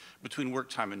say, between work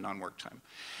time and non-work time.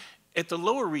 At the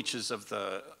lower reaches of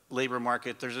the labor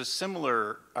market, there's a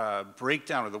similar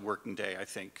breakdown of the working day, I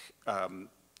think,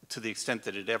 to the extent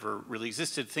that it ever really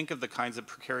existed. Think of the kinds of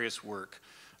precarious work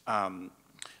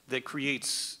that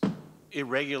creates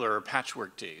irregular or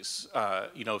patchwork days.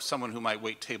 You know, someone who might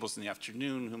wait tables in the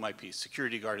afternoon, who might be a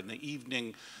security guard in the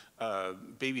evening,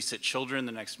 babysit children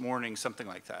the next morning, something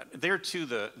like that. There too,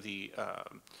 the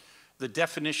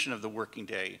definition of the working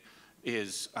day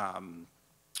is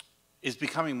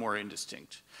becoming more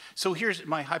indistinct. So here's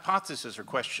my hypothesis or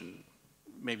question,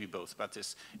 maybe both about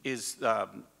this, is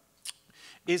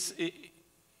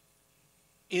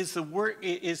to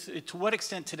what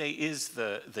extent today is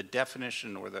the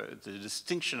definition or the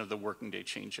distinction of the working day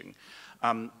changing?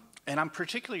 And I'm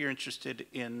particularly interested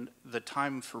in the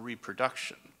time for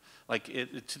reproduction. Like,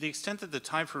 to the extent that the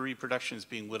time for reproduction is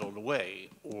being whittled away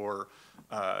or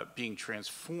being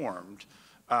transformed,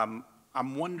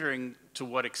 I'm wondering to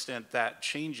what extent that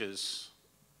changes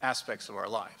aspects of our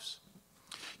lives.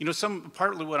 You know,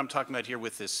 partly what I'm talking about here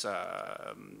with this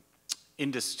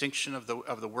indistinction of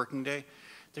the working day,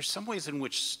 there's some ways in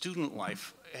which student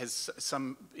life has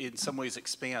in some ways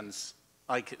expands,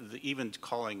 like even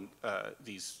calling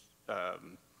these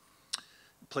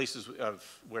places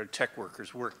where tech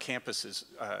workers work, campuses,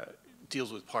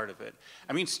 deals with part of it.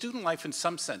 I mean, student life in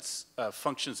some sense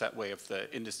functions that way of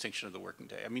the indistinction of the working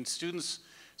day. I mean, students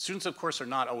of course are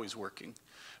not always working,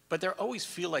 but they always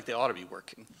feel like they ought to be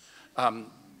working.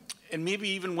 And maybe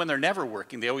even when they're never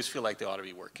working, they always feel like they ought to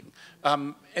be working.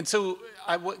 And so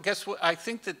I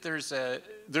think that there's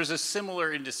a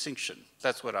similar indistinction.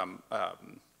 That's what I'm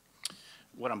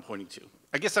pointing to.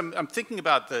 I guess I'm thinking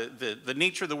about the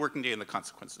nature of the working day and the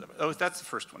consequences of it. Oh, that's the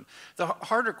first one. The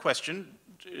harder question,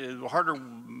 the harder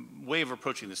way of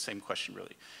approaching the same question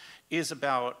really, is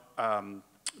about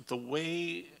the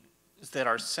way that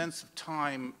our sense of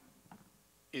time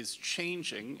is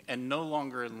changing and no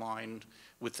longer in line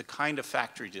with the kind of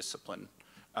factory discipline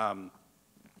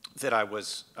that I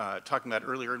was talking about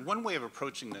earlier. And one way of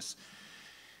approaching this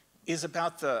is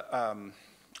about the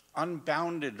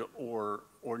unbounded or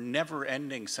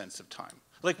never-ending sense of time.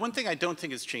 Like, one thing I don't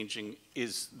think is changing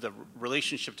is the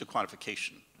relationship to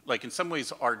quantification. Like, in some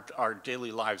ways, our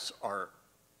daily lives are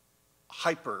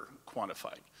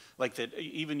hyper-quantified. Like, that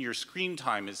even your screen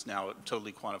time is now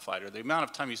totally quantified, or the amount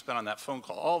of time you spend on that phone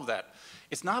call, all of that.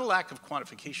 It's not a lack of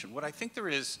quantification. What I think there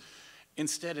is,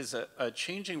 instead, is a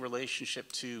changing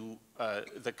relationship to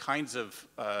the kinds of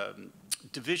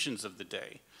divisions of the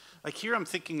day. Like, here I'm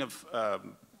thinking of,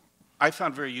 I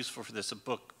found very useful for this a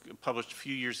book published a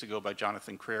few years ago by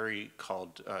Jonathan Crary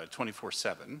called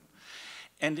 24/7.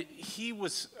 And he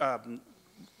was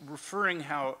referring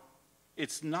how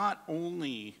it's not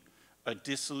only a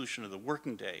dissolution of the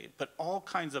working day, but all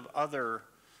kinds of other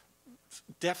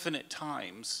definite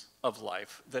times of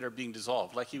life that are being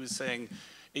dissolved. Like he was saying,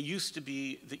 it used to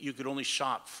be that you could only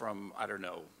shop from, I don't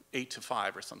know, 8 to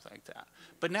 5 or something like that.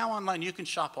 But now online, you can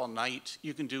shop all night.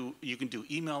 You can do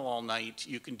email all night.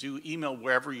 You can do email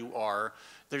wherever you are.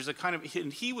 There's a kind of,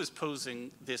 and he was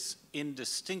posing this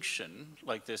indistinction,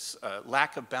 like this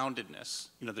lack of boundedness,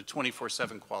 you know, the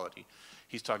 24/7 quality.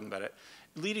 He's talking about it,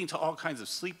 leading to all kinds of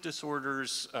sleep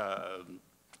disorders,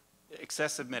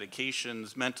 excessive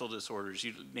medications, mental disorders,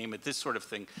 you name it, this sort of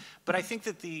thing. But I think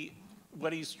that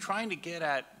what he's trying to get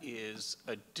at is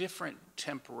a different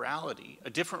temporality, a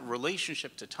different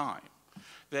relationship to time,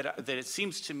 that it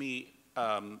seems to me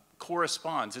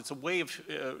corresponds. It's a way of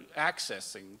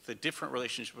accessing the different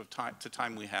relationship of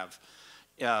time we have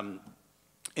in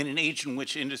an age in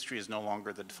which industry is no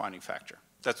longer the defining factor.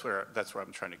 That's where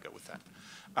I'm trying to go with that.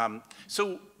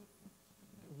 So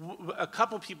a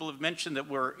couple people have mentioned that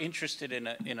we're interested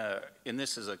in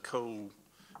this as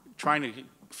trying to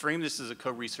frame this as a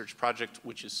co-research project,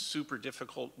 which is super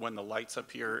difficult when the light's up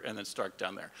here and then it's dark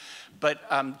down there.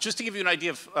 But just to give you an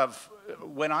idea of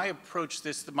when I approach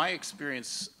this, my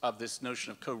experience of this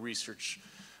notion of co-research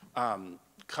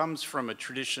comes from a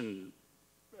tradition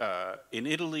in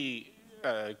Italy,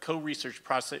 co-research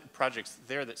projects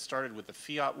there that started with the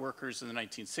fiat workers in the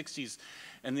 1960s.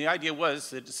 And the idea was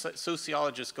that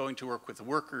sociologists going to work with the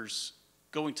workers,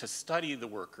 going to study the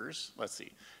workers,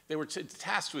 they were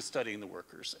tasked with studying the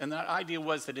workers. And that idea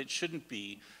was that it shouldn't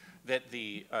be that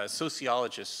the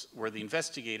sociologists were the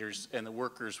investigators and the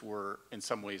workers were in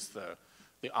some ways the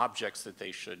objects that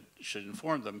they should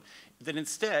inform them. That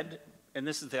instead, and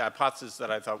this is the hypothesis that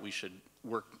I thought we should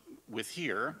work with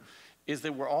here, is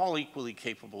that we're all equally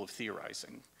capable of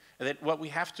theorizing. And that what we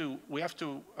have to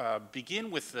begin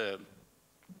with the,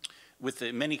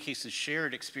 in many cases,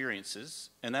 shared experiences,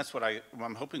 and that's what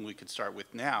I'm hoping we could start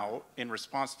with now in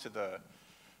response to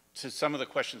to some of the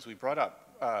questions we brought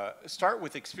up, start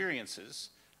with experiences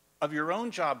of your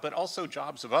own job, but also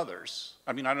jobs of others.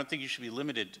 I mean, I don't think you should be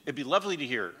limited. It'd be lovely to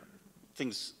hear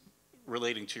things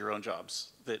relating to your own jobs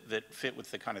that fit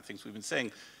with the kind of things we've been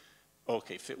saying.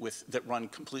 Okay, that run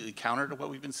completely counter to what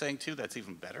we've been saying too, that's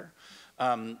even better.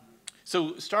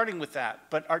 So starting with that,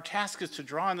 but our task is to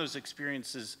draw on those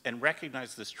experiences and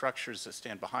recognize the structures that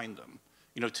stand behind them,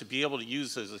 to be able to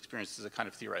use those experiences as a kind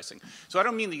of theorizing. So I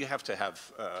don't mean that you have to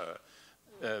have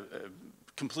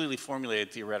completely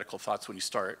formulated theoretical thoughts when you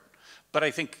start, but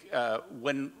I think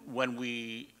when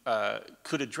we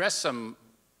could address some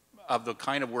of the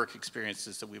kind of work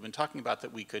experiences that we've been talking about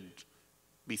that we could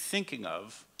be thinking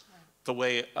of, the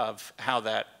way of how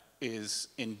that is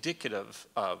indicative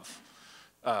of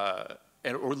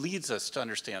or leads us to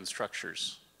understand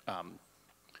structures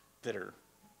that are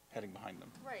heading behind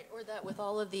them. Right, or that with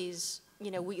all of these,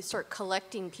 we start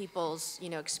collecting people's,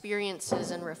 experiences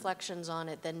and reflections on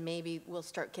it, then maybe we'll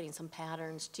start getting some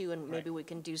patterns too, and maybe we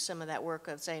can do some of that work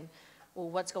of saying, well,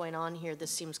 what's going on here?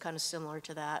 This seems kind of similar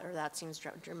to that, or that seems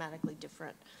dramatically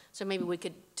different. So maybe we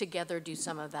could together do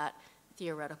some of that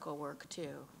theoretical work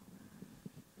too.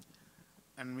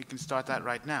 And we can start that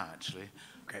right now, actually.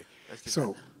 Okay,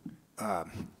 so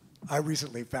I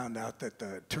recently found out that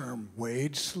the term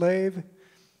wage slave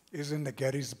is in the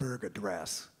Gettysburg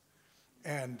Address,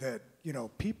 and that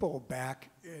people back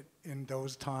in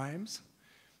those times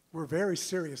were very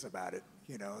serious about it.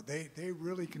 They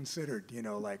really considered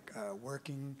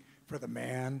working for the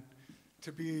man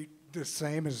to be the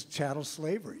same as chattel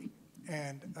slavery,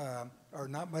 and or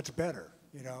not much better.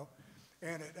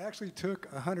 And it actually took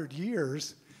 100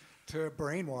 years to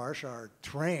brainwash or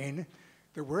train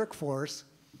the workforce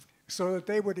so that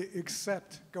they would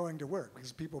accept going to work.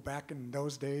 Because people back in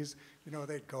those days,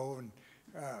 they'd go and,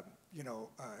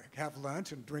 have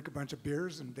lunch and drink a bunch of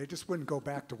beers, and they just wouldn't go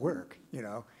back to work,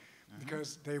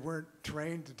 because they weren't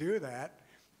trained to do that,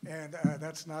 and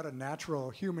that's not a natural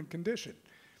human condition.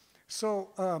 So,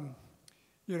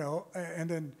 and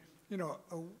then,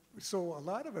 so a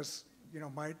lot of us,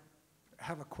 might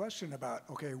have a question about,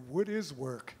 okay, what is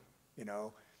work?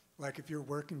 Like if you're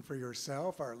working for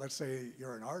yourself, or let's say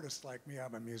you're an artist like me,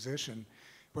 I'm a musician,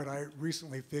 but I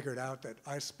recently figured out that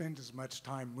I spend as much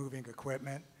time moving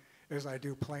equipment as I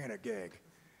do playing a gig.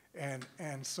 And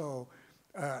so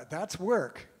that's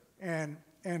work. And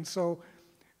so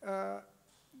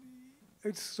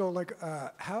it's so like,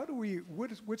 how do we,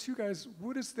 what is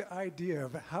the idea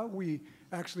of how we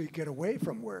actually get away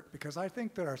from work? Because I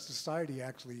think that our society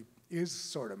actually is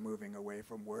sort of moving away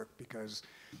from work, because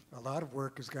a lot of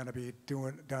work is going to be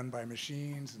done by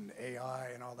machines and AI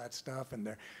and all that stuff,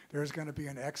 and there's going to be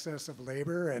an excess of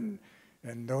labor, and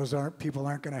people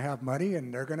aren't going to have money,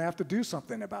 and they're going to have to do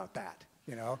something about that,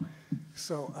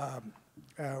 So,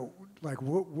 like,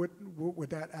 what would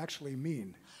that actually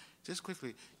mean? Just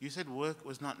quickly, you said work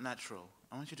was not natural.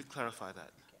 I want you to clarify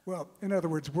that. Well, in other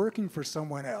words, working for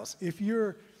someone else. If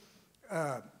you're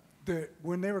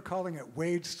when they were calling it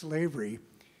wage slavery,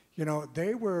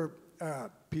 they were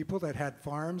people that had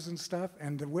farms and stuff,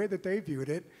 and the way that they viewed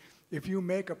it, if you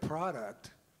make a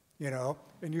product,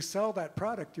 and you sell that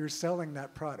product, you're selling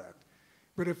that product.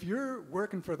 But if you're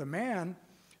working for the man,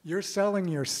 you're selling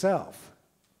yourself,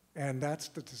 and that's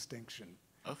the distinction.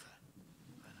 Okay,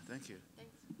 thank you.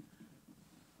 Thanks.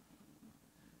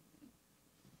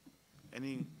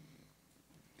 Any?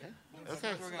 Okay.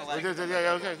 Okay.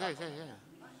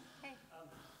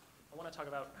 I want to talk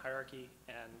about hierarchy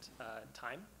and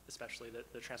time, especially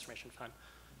the transformation of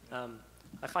time.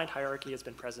 I find hierarchy has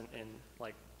been present in,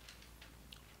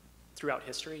 throughout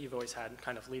history. You've always had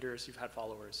kind of leaders, you've had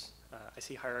followers. I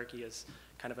see hierarchy as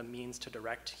kind of a means to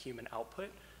direct human output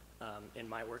in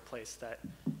my workplace that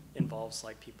involves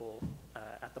people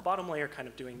at the bottom layer kind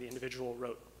of doing the individual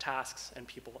rote tasks, and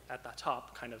people at the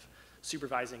top kind of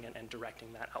supervising and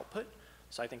directing that output.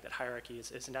 So I think that hierarchy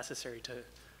is necessary to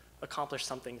accomplish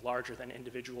something larger than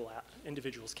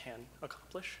individuals can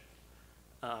accomplish.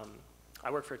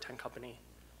 I work for a tech company,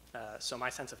 so my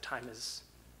sense of time is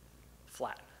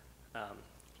flat.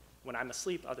 When I'm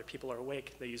asleep, other people are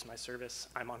awake, they use my service,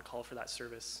 I'm on call for that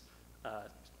service,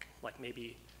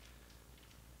 maybe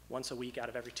once a week out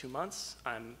of every 2 months.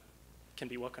 Can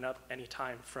be woken up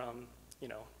anytime from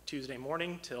Tuesday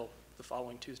morning till the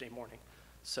following Tuesday morning.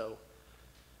 So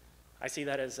I see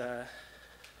that as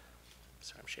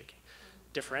sorry, I'm shaking.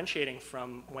 Differentiating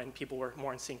from when people were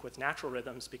more in sync with natural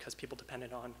rhythms, because people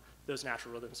depended on those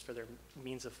natural rhythms for their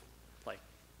means of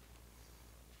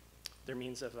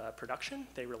production.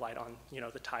 They relied on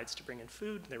the tides to bring in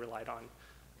food. They relied on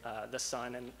the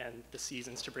sun and the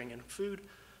seasons to bring in food.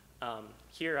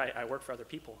 Here, I work for other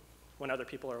people. When other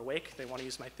people are awake, they want to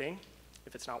use my thing.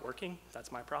 If it's not working,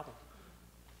 that's my problem.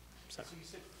 So you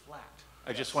said flat.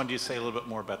 I just wanted you to say a little bit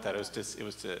more about that.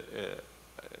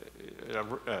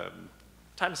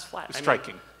 time is flat.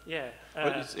 Striking. Yeah.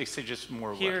 Say just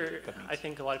more here, what that means. I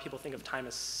think a lot of people think of time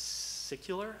as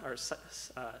secular, or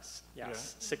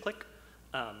cyclic.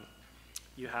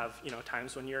 You have,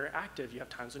 times when you're active, you have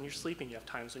times when you're sleeping, you have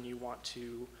times when you want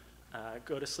to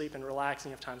go to sleep and relax,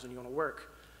 and you have times when you want to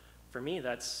work. For me,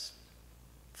 that's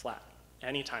flat.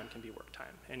 Any time can be work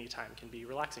time. Any time can be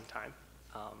relaxing time.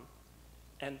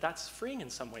 And that's freeing in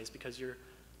some ways, because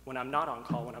when I'm not on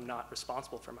call, when I'm not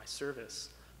responsible for my service,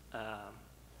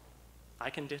 I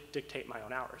can dictate my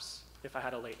own hours. If I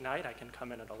had a late night, I can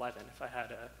come in at 11. If I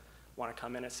want to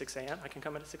come in at 6 a.m., I can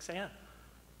come in at 6 a.m.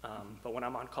 But when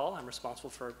I'm on call, I'm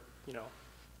responsible for,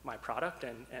 my product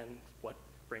and what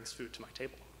brings food to my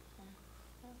table.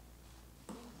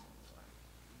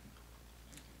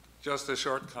 Just a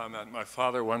short comment. My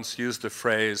father once used the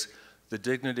phrase, the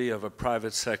dignity of a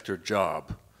private sector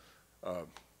job.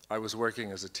 I was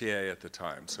working as a TA at the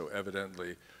time, so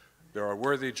evidently there are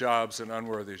worthy jobs and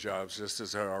unworthy jobs, just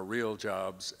as there are real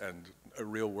jobs and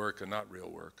real work and not real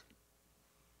work.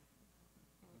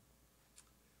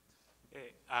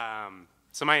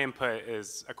 So my input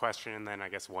is a question and then I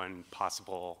guess one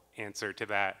possible answer to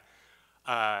that.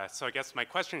 So I guess my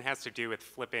question has to do with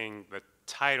flipping the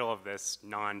title of this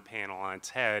non-panel on its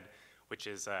head, which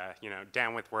is,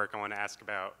 down with work. I want to ask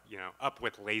about, up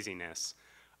with laziness.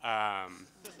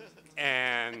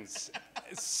 And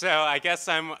so I guess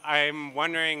I'm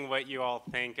wondering what you all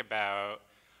think about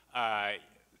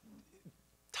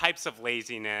types of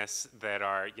laziness that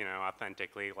are,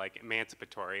 authentically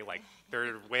emancipatory. Like there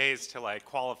are ways to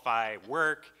qualify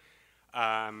work.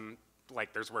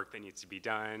 Like there's work that needs to be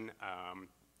done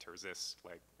to resist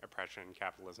oppression,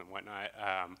 capitalism, whatnot.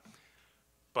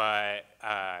 But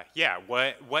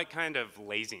what kind of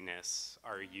laziness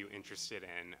are you interested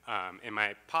in? And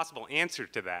my possible answer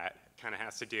to that kind of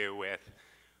has to do with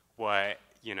what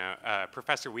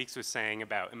Professor Weeks was saying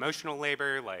about emotional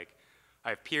labor. Like I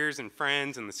have peers and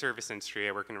friends in the service industry.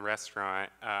 I work in a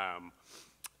restaurant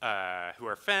who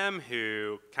are femme,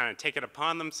 who kind of take it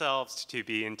upon themselves to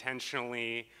be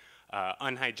intentionally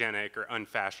unhygienic or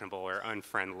unfashionable or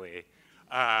unfriendly.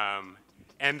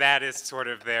 And that is sort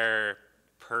of their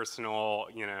personal,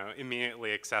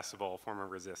 immediately accessible form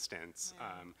of resistance.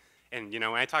 And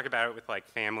when I talk about it with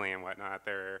family and whatnot,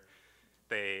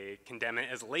 they condemn it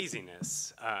as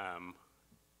laziness.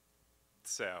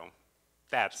 So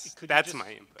that's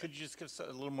my input. Could you just give us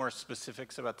a little more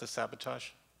specifics about the sabotage?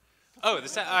 Oh,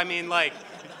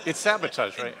 It's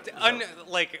sabotage, right?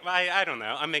 I don't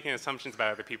know. I'm making assumptions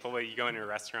about other people. But you go into a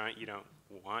restaurant, you don't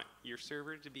want your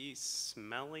server to be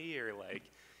smelly, or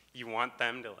you want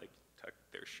them to tuck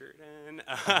their shirt in.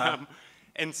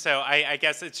 And so I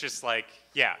guess it's just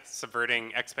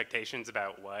subverting expectations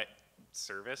about what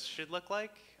service should look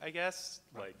like, I guess.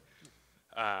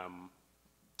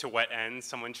 To what end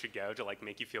someone should go to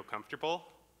make you feel comfortable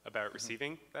about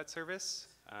receiving that service.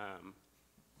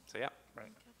 So yeah.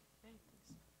 Right.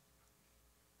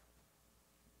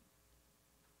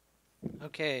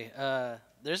 Okay,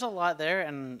 there's a lot there,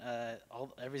 and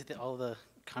all the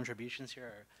contributions here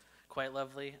are quite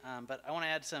lovely. But I want to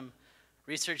add some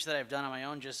research that I've done on my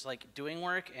own, just doing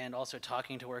work and also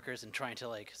talking to workers and trying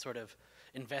to sort of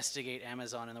investigate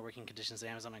Amazon and the working conditions of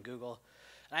Amazon and Google.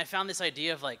 And I found this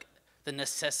idea of the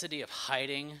necessity of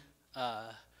hiding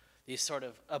these sort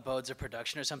of abodes of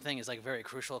production or something is very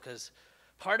crucial, because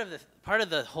part of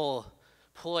the whole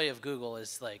ploy of Google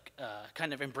is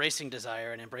kind of embracing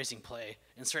desire and embracing play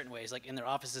in certain ways. In their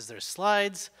offices, there's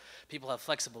slides, people have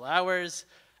flexible hours,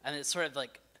 and it's sort of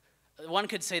one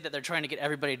could say that they're trying to get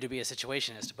everybody to be a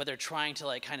situationist, but they're trying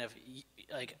to kind of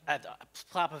add a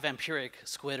plop of vampiric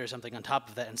squid or something on top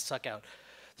of that and suck out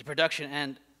the production.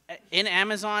 And in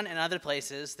Amazon and other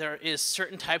places, there is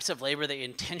certain types of labor they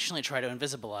intentionally try to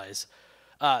invisibilize.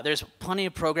 There's plenty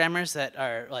of programmers that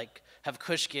are have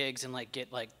cush gigs and get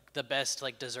the best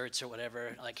desserts or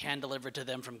whatever hand delivered to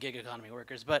them from gig economy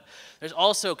workers. But there's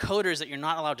also coders that you're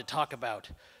not allowed to talk about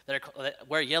that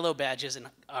wear yellow badges and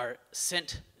are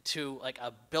sent to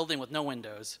a building with no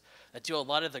windows, that do a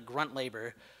lot of the grunt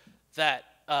labor that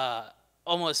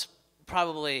almost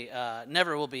probably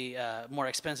never will be more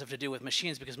expensive to do with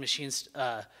machines, because machines,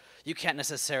 you can't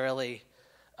necessarily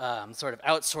sort of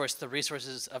outsource the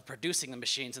resources of producing the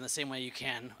machines in the same way you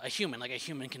can a human. A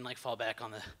human can fall back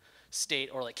on the state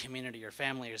or community or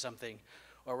family or something,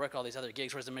 or work all these other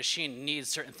gigs, whereas a machine needs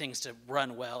certain things to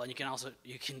run well, and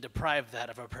you can deprive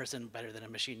that of a person better than a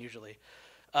machine usually.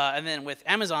 And then with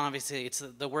Amazon, obviously, it's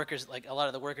the workers, like a lot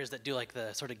of the workers that do like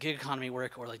the sort of gig economy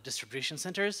work or like distribution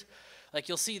centers. Like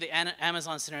you'll see the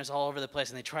Amazon centers all over the place,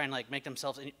 and they try and like make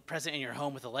themselves present in your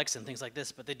home with Alexa and things like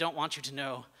this, but they don't want you to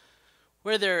know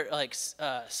where their like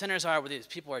centers are, where these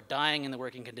people are dying in the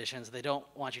working conditions. They don't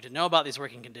want you to know about these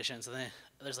working conditions. And then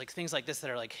there's like things like this that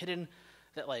are like hidden,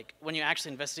 that like when you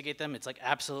actually investigate them, it's like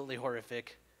absolutely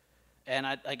horrific. And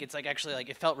it's like actually like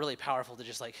it felt really powerful to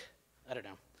just like, I don't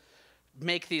know,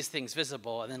 make these things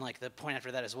visible. And then like the point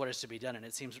after that is what is to be done. And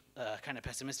it seems kind of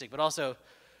pessimistic. But also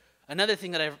another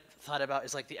thing that I've thought about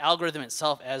is like the algorithm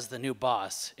itself as the new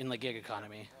boss in the gig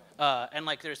economy. And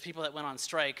like there's people that went on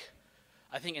strike,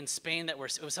 I think in Spain, that it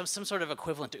was some sort of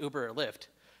equivalent to Uber or Lyft.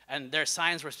 And their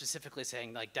signs were specifically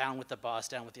saying like down with the boss,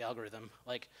 down with the algorithm,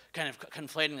 like kind of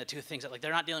conflating the two things. That, like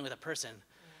they're not dealing with a person,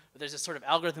 but there's this sort of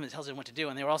algorithm that tells them what to do.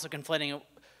 And they were also conflating it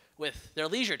with their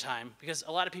leisure time, because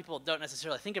a lot of people don't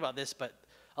necessarily think about this, but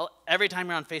every time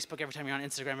you're on Facebook, every time you're on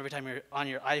Instagram, every time you're on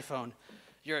your iPhone,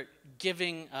 you're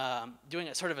doing a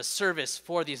sort of a service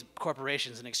for these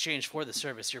corporations in exchange for the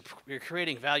service. You're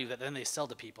creating value that then they sell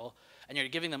to people, and you're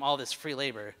giving them all this free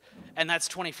labor. And that's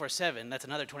 24/7. That's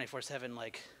another 24/7,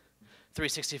 like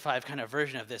 365 kind of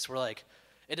version of this, where like,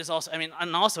 it is also, I mean,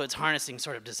 and also it's harnessing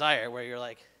sort of desire, where you're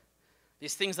like,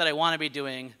 these things that I want to be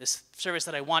doing, this service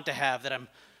that I want to have, that I'm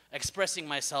expressing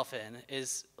myself in,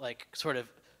 is like sort of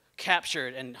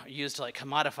captured and used to like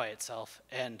commodify itself.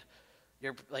 And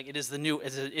you're like, it is a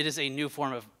new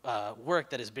form of work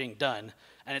that is being done,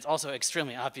 and it's also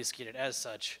extremely obfuscated as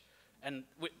such. And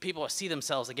people see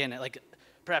themselves, again, like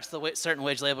perhaps certain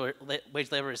wage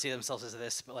laborers see themselves as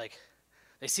this, but like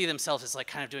they see themselves as like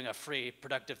kind of doing a free,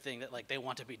 productive thing that like they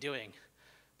want to be doing,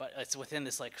 but it's within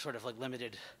this like sort of like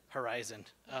limited horizon.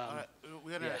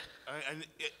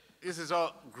 This is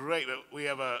all great, but we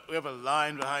have a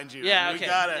line behind you. Yeah, We okay.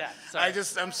 gotta. Yeah, sorry.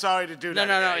 I'm sorry to do that.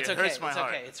 No, It it's okay. hurts my It's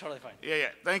heart. okay. It's totally fine. Yeah.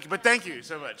 Thank you, but thank you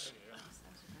so much.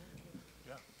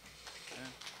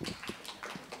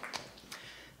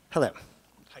 Hello.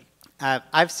 Hi.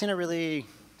 I've seen a really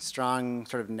strong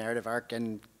sort of narrative arc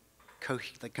and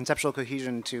like conceptual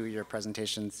cohesion to your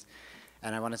presentations,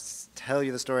 and I want to tell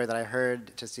you the story that I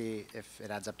heard to see if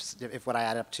it adds up to, if what I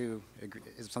add up to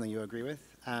is something you agree with.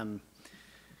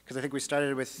 Because I think we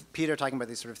started with Peter talking about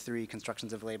these sort of three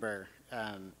constructions of labor,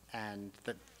 and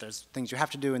that there's things you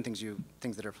have to do and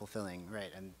things that are fulfilling,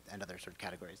 right, and other sort of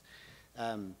categories.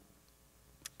 And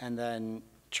then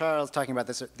Charles talking about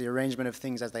this, the arrangement of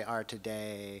things as they are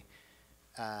today,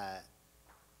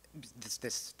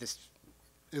 this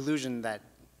illusion that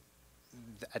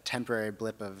a temporary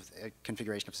blip of a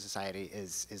configuration of society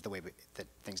is the way that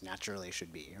things naturally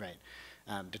should be, right?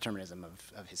 Determinism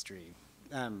of history.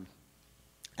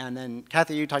 And then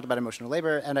Kathi, you talked about emotional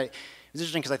labor, and it was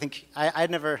interesting because I think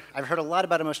I've heard a lot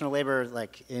about emotional labor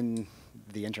like in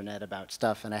the internet about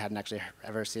stuff, and I hadn't actually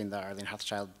ever seen the Arlene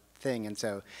Rothschild thing, and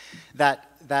so that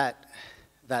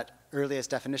earliest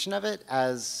definition of it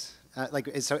as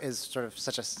is sort of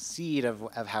such a seed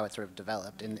of how it sort of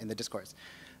developed in the discourse,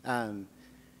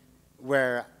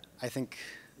 where I think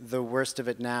the worst of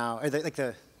it now, or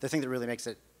the thing that really makes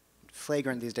it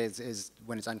flagrant these days is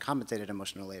when it's uncompensated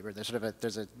emotional labor.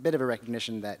 There's a bit of a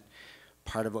recognition that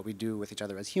part of what we do with each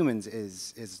other as humans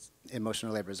is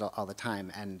emotional labor all the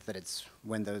time, and that it's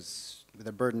when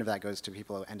the burden of that goes to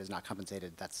people and is not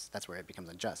compensated, that's where it becomes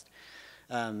unjust.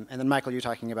 And then Michael, you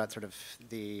talking about sort of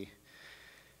the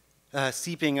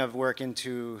seeping of work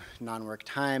into non-work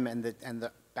time and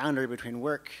the boundary between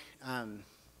work, and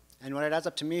what it adds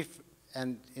up to me,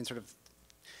 and in sort of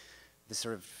this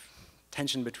sort of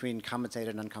tension between compensated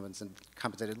and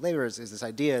uncompensated laborers, is this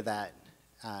idea that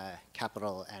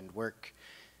capital and work,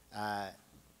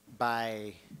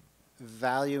 by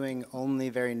valuing only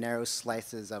very narrow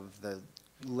slices of the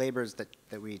labors that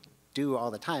we do all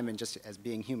the time and just as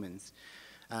being humans,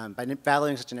 by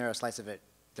valuing such a narrow slice of it,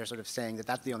 they're sort of saying that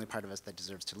that's the only part of us that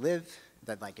deserves to live,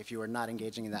 that like if you are not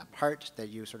engaging in that part, that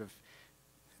you sort of,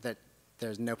 that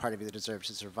there's no part of you that deserves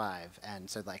to survive. And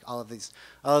so like all of these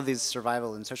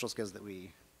survival and social skills that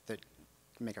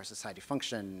make our society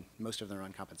function, most of them are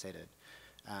uncompensated.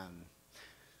 I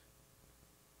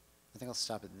think I'll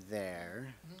stop it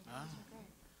there.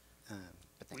 But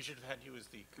We should have had you as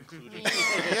the concluding.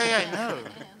 Yeah, I know. Yeah,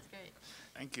 that's great.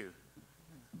 Thank you.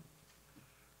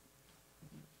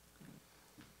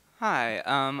 Hi.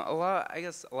 I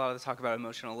guess a lot of the talk about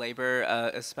emotional labor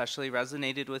especially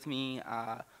resonated with me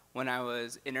when I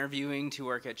was interviewing to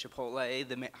work at Chipotle.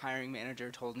 The hiring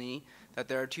manager told me that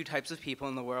there are two types of people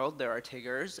in the world. There are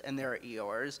Tiggers and there are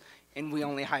Eeyores. and we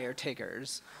only hire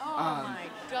takers. Oh my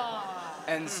God.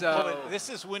 And so This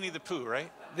is Winnie the Pooh,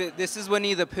 right? this is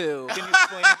Winnie the Pooh. Can you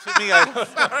explain it to me? I'm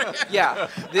sorry. Yeah,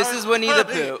 this is Winnie the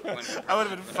Pooh. I would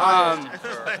have been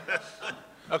fired.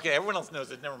 Okay, everyone else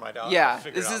knows it. Never mind. I'll Yeah,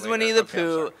 figure it this out is later. Winnie the Okay, I'm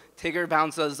Pooh. sorry. Tigger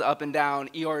bounces up and down.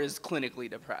 Eeyore is clinically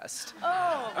depressed.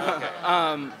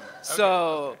 Oh.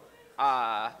 So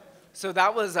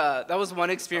that was one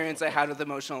experience I had with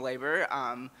emotional labor.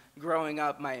 Growing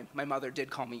up, my mother did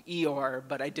call me Eeyore,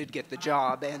 but I did get the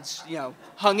job and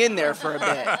hung in there for a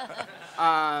bit.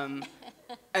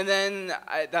 And then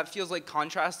that feels like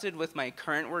contrasted with my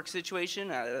current work situation.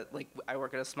 Like I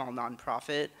work at a small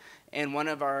nonprofit, and one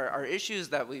of our issues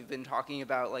that we've been talking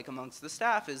about, like amongst the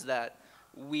staff, is that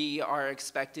we are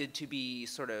expected to be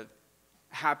sort of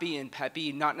happy and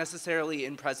peppy, not necessarily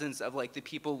in presence of like the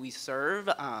people we serve.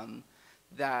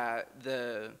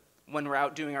 When we're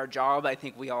out doing our job, I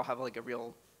think we all have like a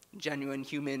real genuine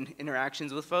human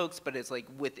interactions with folks, but it's like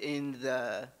within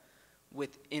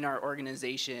our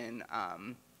organization,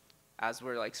 as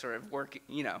we're like sort of working,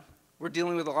 we're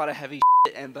dealing with a lot of heavy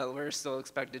shit, but we're still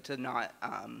expected to not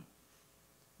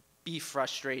be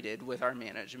frustrated with our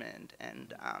management.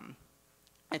 And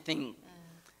I think,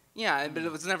 but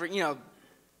it was never, and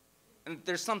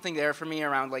there's something there for me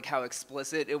around like how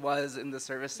explicit it was in the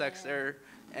service sector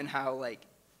and how like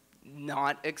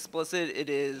not explicit it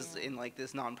is in like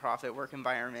this nonprofit work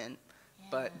environment,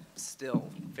 but still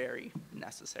very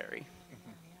necessary.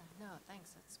 No, thanks.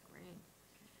 That's great.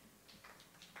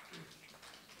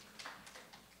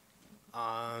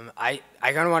 I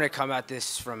kind of want to come at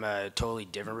this from a totally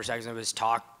different perspective. It was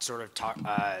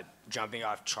jumping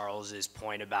off Charles's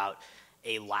point about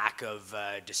a lack of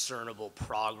discernible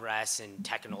progress and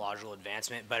technological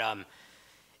advancement, but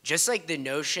just like the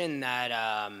notion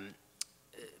that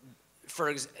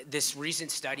this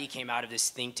recent study came out of this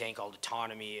think tank called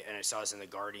Autonomy, and I saw this in The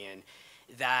Guardian,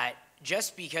 that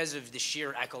just because of the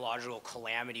sheer ecological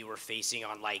calamity we're facing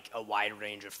on like a wide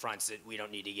range of fronts that we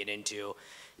don't need to get into,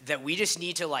 that we just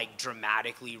need to like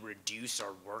dramatically reduce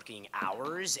our working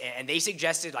hours. And they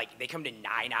suggested like they come to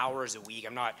 9 hours a week.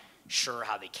 I'm not sure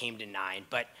how they came to 9,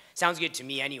 but sounds good to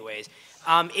me anyways.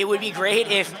 It would be great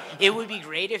if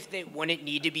they wouldn't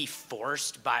need to be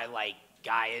forced by like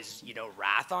Gaia's,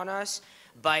 wrath on us.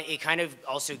 But it kind of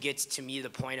also gets to me the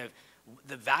point of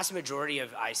the vast majority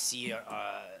of I see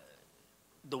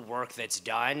the work that's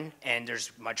done, and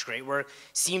there's much great work,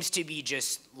 seems to be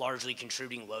just largely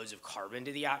contributing loads of carbon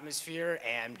to the atmosphere.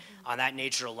 And on that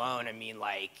nature alone, I mean,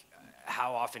 like,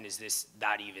 how often is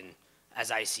that even,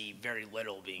 as I see, very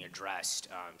little being addressed?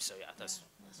 So yeah, that's.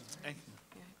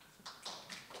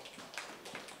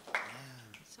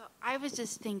 So I was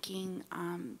just thinking,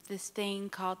 this thing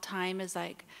called time is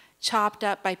like chopped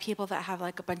up by people that have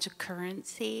like a bunch of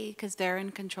currency because they're in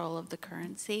control of the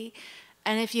currency.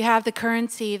 And if you have the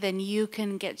currency, then you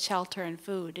can get shelter and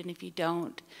food. And if you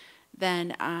don't,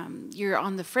 then you're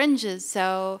on the fringes.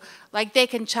 So like they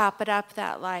can chop it up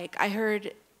that like, I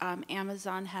heard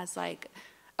Amazon has like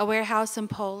a warehouse in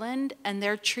Poland and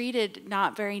they're treated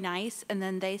not very nice. And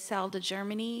then they sell to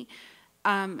Germany.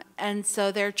 And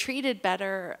so they're treated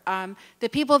better. The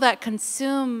people that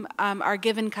consume are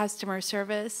given customer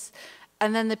service.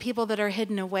 And then the people that are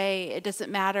hidden away, it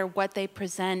doesn't matter what they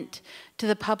present to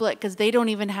the public because they don't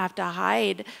even have to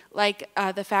hide. Like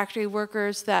the factory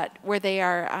workers where they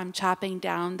are chopping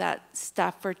down that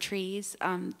stuff for trees,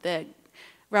 the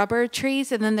rubber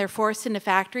trees, and then they're forced into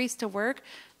factories to work.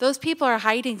 Those people are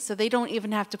hiding, so they don't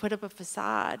even have to put up a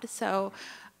facade. So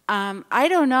I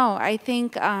don't know. I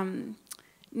think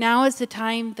now is the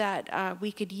time that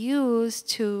we could use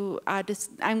to.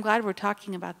 I'm glad we're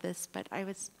talking about this, but I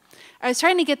was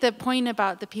trying to get the point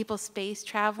about the people space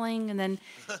traveling, and then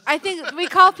I think we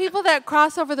call people that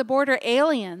cross over the border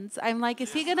aliens. I'm like,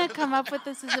 is he going to come up with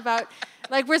this is about,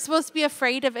 like, we're supposed to be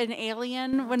afraid of an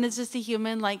alien when it's just a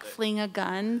human, like, fleeing a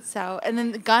gun. So, and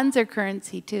then the guns are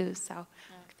currency, too. So,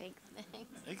 thanks.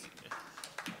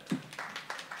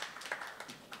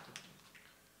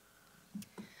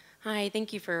 Hi,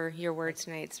 thank you for your words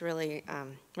tonight. It's really,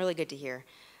 really good to hear.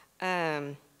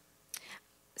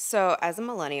 So as a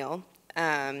millennial,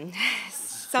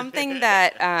 something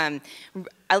that,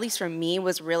 at least for me,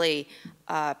 was really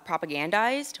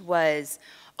propagandized was,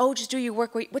 oh, just do your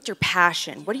work. What's your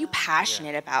passion? What are you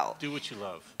passionate about? Do what you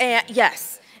love. And,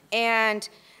 yes. And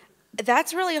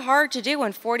that's really hard to do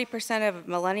when 40% of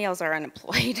millennials are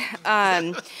unemployed.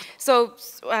 So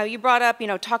you brought up,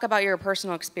 talk about your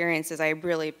personal experiences. I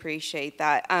really appreciate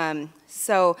that.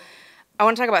 I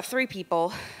want to talk about 3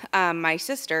 people. My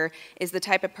sister is the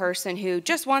type of person who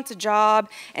just wants a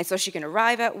job, and so she can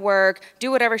arrive at work,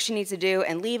 do whatever she needs to do,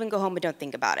 and leave and go home and don't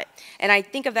think about it. And I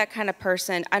think of that kind of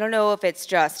person, I don't know if it's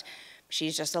just,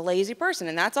 she's just a lazy person,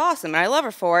 and that's awesome, and I love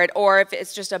her for it, or if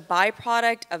it's just a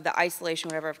byproduct of the isolation,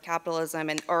 whatever, of capitalism,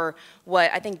 or what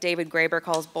I think David Graeber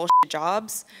calls bullshit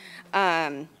jobs.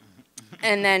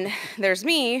 And then there's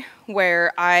me,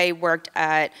 where I worked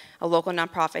at a local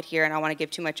nonprofit here, and I don't want to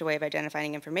give too much away of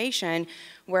identifying information,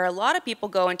 where a lot of people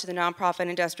go into the nonprofit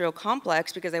industrial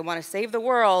complex because they want to save the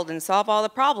world and solve all the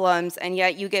problems, and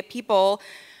yet you get people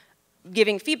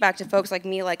giving feedback to folks like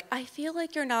me, like, I feel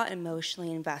like you're not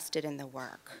emotionally invested in the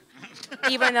work,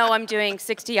 even though I'm doing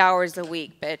 60 hours a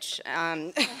week, bitch.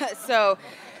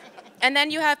 And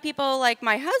then you have people like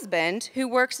my husband, who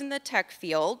works in the tech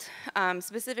field,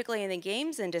 specifically in the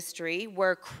games industry,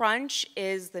 where crunch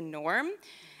is the norm.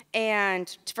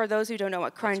 And for those who don't know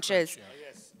what crunch is,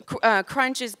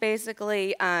 crunch is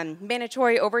basically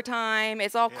mandatory overtime.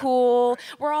 It's all cool.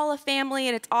 We're all a family,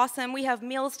 and it's awesome. We have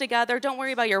meals together. Don't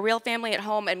worry about your real family at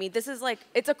home. I mean, this is like,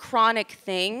 it's a chronic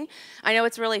thing. I know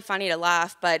it's really funny to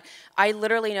laugh, but I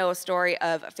literally know a story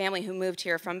of a family who moved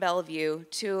here from Bellevue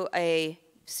to a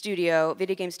video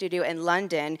game studio in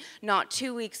London. Not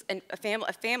 2 weeks, and a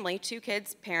family, 2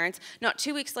 kids, parents, not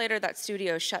 2 weeks later, that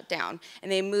studio shut down, and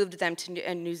they moved them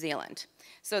to New Zealand.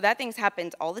 So that thing's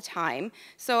happened all the time.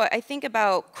 So I think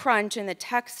about crunch and the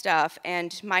tech stuff,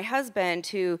 and my husband,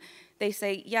 who they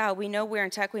say, yeah, we know we're in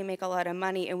tech, we make a lot of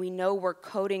money, and we know we're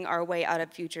coding our way out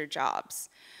of future jobs.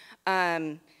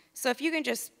 So if you can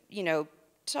just,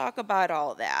 talk about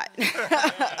all that.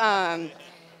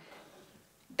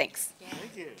 Thanks.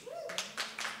 Thank you.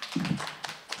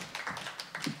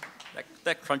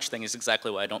 That crunch thing is exactly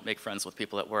why I don't make friends with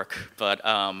people at work. But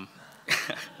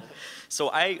so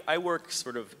I work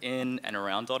sort of in and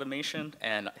around automation,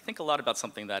 and I think a lot about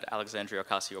something that Alexandria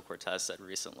Ocasio-Cortez said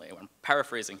recently. I'm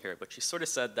paraphrasing here, but she sort of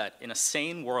said that in a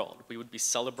sane world, we would be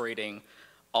celebrating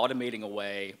automating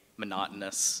away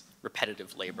monotonous,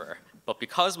 repetitive labor. But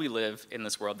because we live in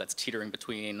this world that's teetering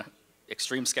between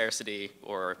extreme scarcity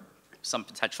or some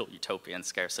potential utopian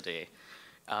scarcity,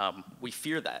 we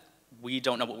fear that. We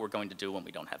don't know what we're going to do when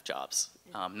we don't have jobs.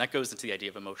 And that goes into the idea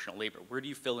of emotional labor. Where do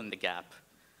you fill in the gap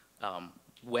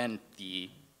when the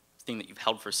thing that you've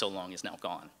held for so long is now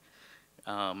gone?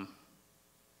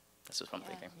 That's just what I'm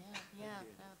thinking. Yeah,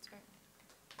 that's great.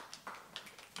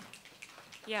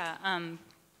 Yeah,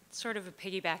 sort of a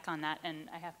piggyback on that, and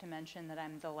I have to mention that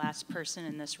I'm the last person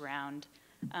in this round,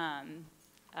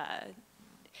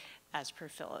 as per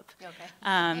Philip. Okay.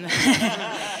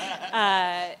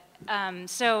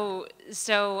 So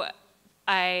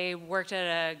I worked at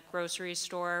a grocery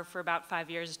store for about 5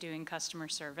 years doing customer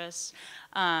service.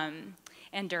 And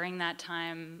during that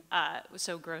time,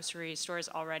 so grocery stores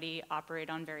already operate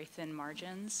on very thin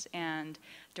margins. And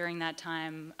during that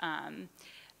time,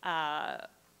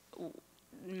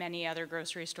 many other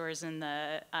grocery stores in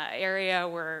the area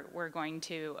were going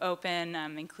to open,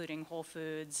 including Whole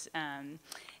Foods and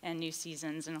New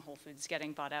Seasons, and Whole Foods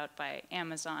getting bought out by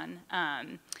Amazon.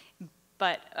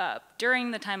 But during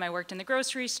the time I worked in the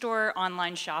grocery store,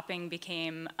 online shopping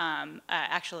became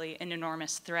actually an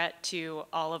enormous threat to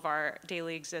all of our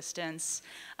daily existence.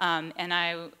 And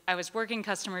I was working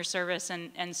customer service,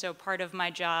 and so part of my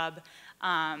job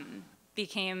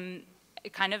became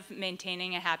kind of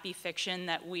maintaining a happy fiction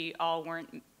that we all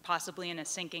weren't possibly in a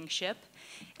sinking ship.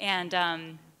 And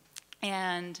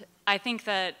I think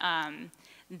that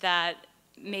that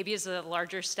maybe as a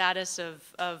larger status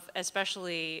of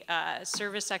especially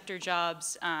service sector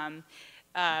jobs,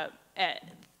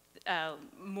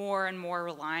 more and more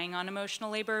relying on emotional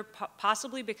labor,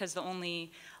 possibly because the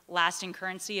only lasting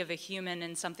currency of a human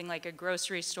in something like a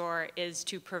grocery store is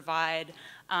to provide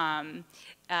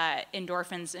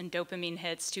endorphins and dopamine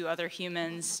hits to other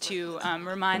humans to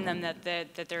remind them that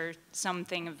they're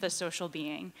something of the social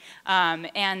being.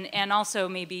 And also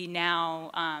maybe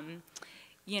now,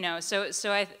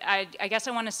 so I guess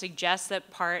I want to suggest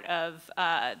that part of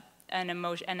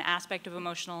an aspect of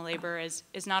emotional labor is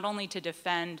not only to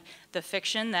defend the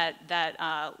fiction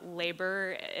that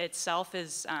labor itself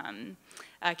is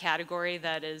a category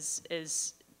that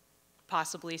is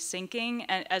possibly sinking,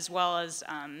 as well as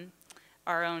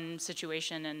our own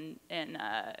situation in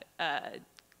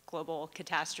global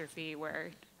catastrophe where,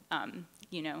 by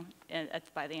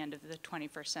the end of the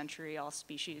 21st century, all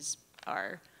species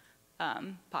are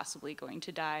possibly going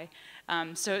to die.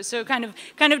 So kind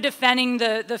of defending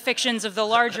the fictions of the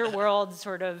larger world,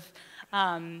 sort of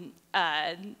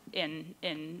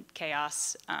in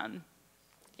chaos.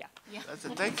 That's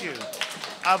it. Thank you.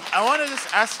 I want to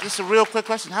just ask just a real quick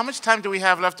question. How much time do we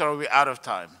have left, or are we out of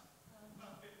time?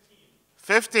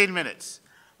 15 minutes.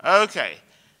 Okay.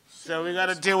 So we got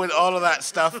to deal with all of that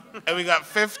stuff, and we got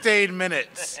 15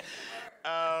 minutes.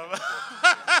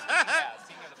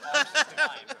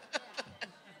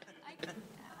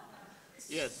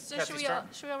 Yes. So should we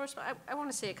all respond? I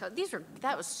want to say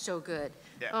that was so good.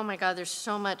 Yeah. Oh my God, there's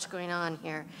so much going on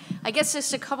here. I guess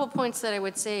just a couple points that I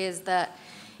would say is that,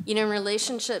 in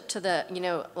relationship to the,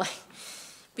 like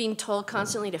being told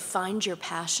constantly to find your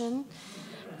passion,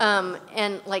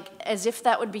 and like as if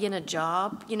that would be in a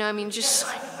job, just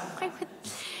like,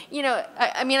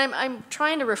 I'm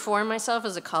trying to reform myself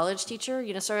as a college teacher,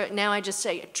 so now I just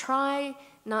say, try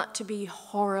not to be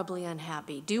horribly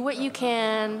unhappy. Do what you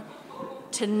can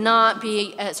to not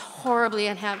be as horribly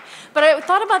unhappy. But I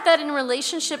thought about that in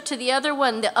relationship to the other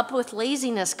one, the up with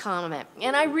laziness comment.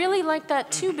 And I really like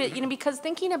that too, but, because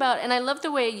thinking about, and I love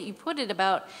the way you put it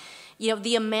about,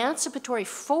 the emancipatory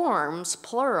forms,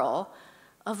 plural,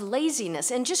 of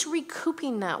laziness, and just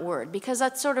recouping that word, because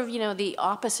that's sort of, the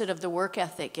opposite of the work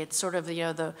ethic. It's sort of,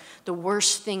 the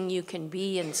worst thing you can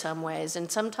be in some ways.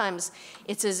 And sometimes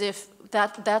it's as if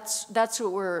that's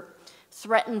what we're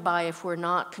threatened by if we're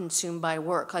not consumed by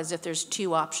work, as if there's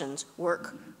two options,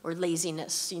 work or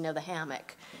laziness, the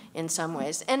hammock in some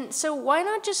ways. And so why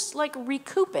not just like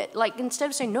recoup it? Like instead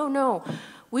of saying, no,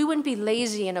 we wouldn't be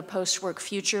lazy in a post-work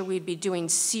future, we'd be doing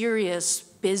serious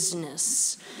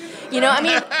business. Well,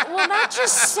 that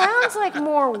just sounds like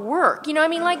more work.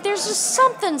 Like there's just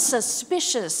something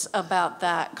suspicious about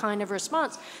that kind of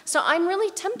response. So I'm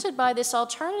really tempted by this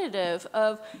alternative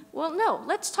of, well, no,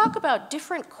 let's talk about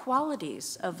different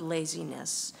qualities of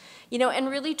laziness, and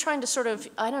really trying to sort of,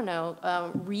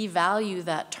 revalue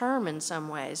that term in some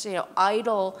ways.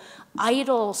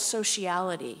 Idle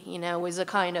sociality, is a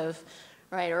kind of,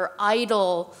 right, or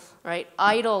idle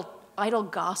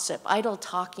gossip, idle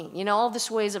talking, all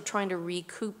this ways of trying to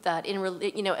recoup that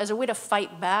as a way to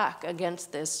fight back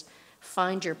against this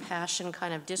find your passion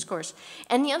kind of discourse.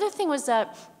 And the other thing was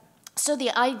that, so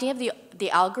the idea of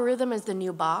the algorithm as the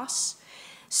new boss,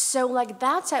 so like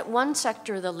that's at one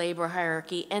sector of the labor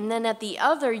hierarchy, and then at the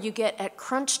other you get at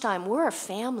crunch time, we're a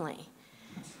family,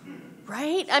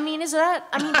 right?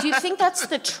 Do you think that's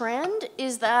the trend?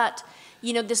 Is that,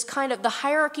 this kind of, the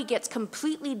hierarchy gets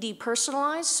completely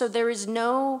depersonalized, so there is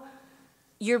no,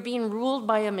 you're being ruled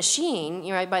by a machine,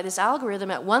 by this algorithm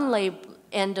at one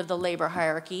end of the labor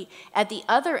hierarchy. At the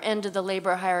other end of the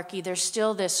labor hierarchy, there's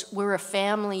still this, we're a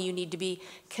family, you need to be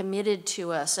committed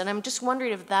to us. And I'm just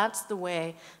wondering if that's the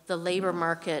way the labor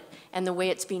market and the way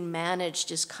it's being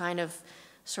managed is kind of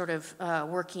sort of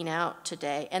working out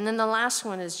today. And then the last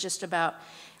one is just about,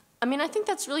 I think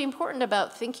that's really important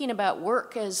about thinking about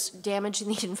work as damaging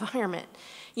the environment.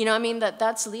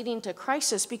 That's leading to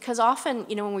crisis, because often,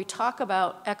 when we talk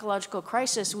about ecological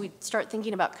crisis, we start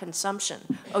thinking about consumption.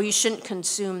 Oh, you shouldn't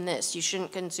consume this, you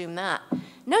shouldn't consume that.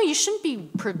 No, you shouldn't be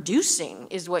producing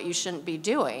is what you shouldn't be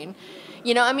doing.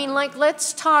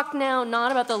 Let's talk now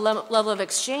not about the level of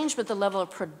exchange, but the level of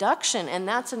production, and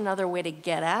that's another way to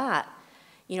get at,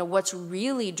 what's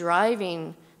really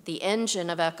driving the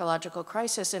engine of ecological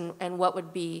crisis and what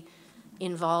would be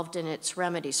involved in its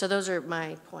remedy. So those are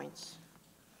my points.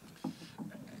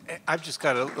 I've just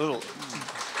got a little.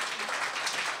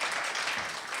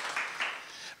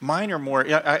 Mine are more.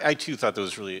 Yeah, I too thought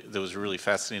those were really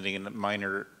fascinating, and mine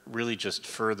are really just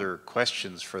further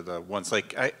questions for the ones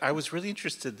like I was really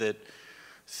interested that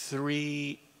there are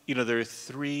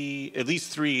at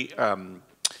least three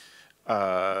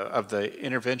of the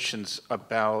interventions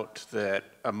about that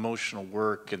emotional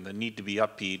work and the need to be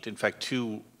upbeat. In fact,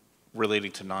 two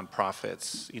relating to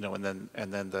nonprofits,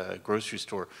 and then the grocery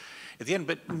store at the end.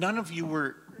 But none of you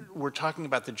were talking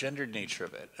about the gendered nature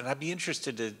of it. And I'd be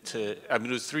interested to it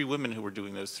was three women who were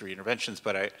doing those three interventions,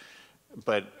 but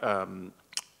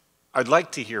I'd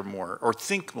like to hear more or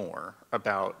think more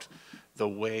about the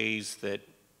ways that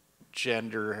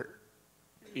gender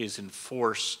is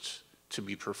enforced to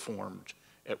be performed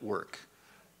at work,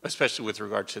 especially with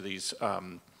regard to these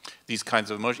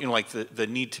kinds of emotions, like the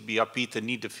need to be upbeat, the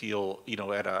need to feel,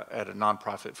 at a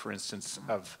nonprofit, for instance,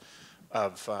 of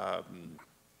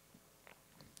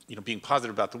being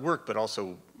positive about the work, but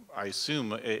also, I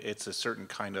assume it's a certain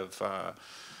kind of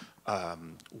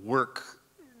work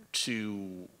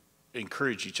to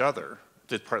encourage each other.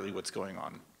 That's partly what's going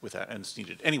on with that, and it's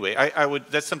needed. Anyway,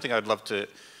 that's something I'd love to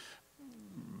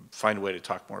find a way to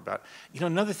talk more about.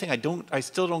 Another thing I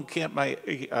still don't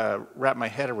wrap my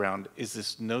head around is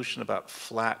this notion about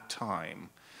flat time.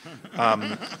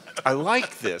 I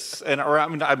like this, I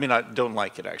don't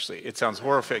like it actually. It sounds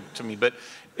horrific to me, but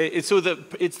it's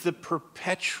the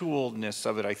perpetualness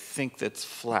of it, I think, that's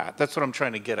flat. That's what I'm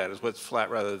trying to get at, is what's flat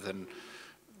rather than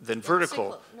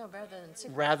vertical. No, rather than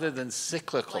cyclical. Rather than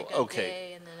cyclical, like a okay.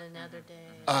 day and then another day.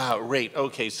 Right,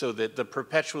 okay, so the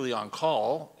perpetually on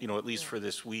call, at least for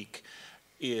this week,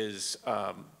 is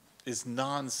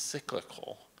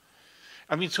non-cyclical.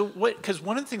 I mean, so because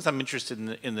one of the things I'm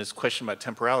interested in this question about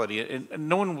temporality, and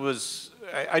no one was,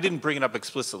 I didn't bring it up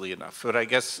explicitly enough, but I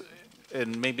guess,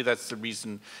 and maybe that's the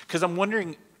reason, because I'm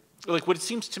wondering, like what it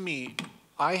seems to me,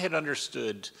 I had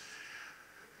understood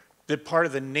that part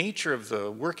of the nature of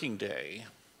the working day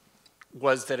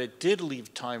was that it did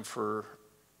leave time for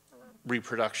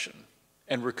reproduction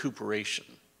and recuperation.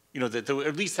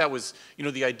 At least that was,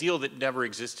 the ideal that never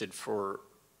existed for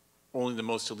only the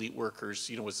most elite workers,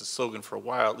 was the slogan for a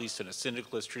while, at least in a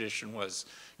syndicalist tradition, was,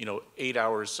 8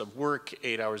 hours of work,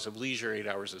 8 hours of leisure, 8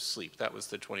 hours of sleep. That was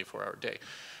the 24-hour day.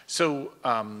 So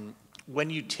when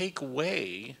you take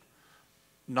away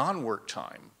non-work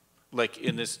time, like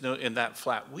in that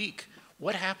flat week,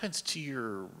 what happens to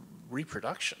your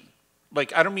reproduction?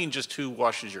 Like, I don't mean just who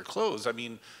washes your clothes. I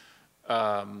mean,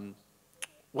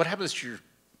 what happens to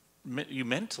you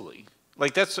mentally?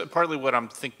 Like, that's partly what I'm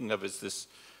thinking of is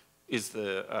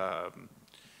the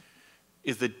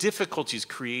difficulties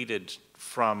created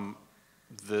from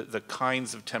the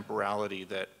kinds of temporality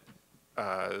that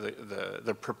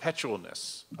the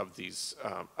perpetualness of these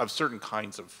of certain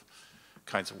kinds of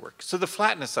work. So the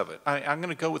flatness of it, I'm going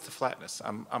to go with the flatness.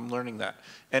 I'm learning that,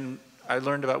 and I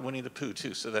learned about Winnie the Pooh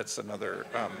too. So that's another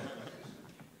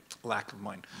lack of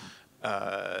mine.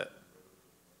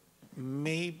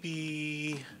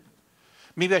 Maybe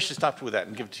I should stop with that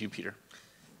and give it to you, Peter.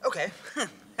 Okay.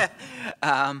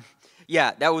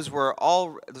 Yeah, those are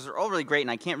all really great,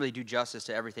 and I can't really do justice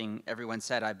to everything everyone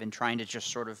said. I've been trying to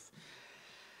just sort of,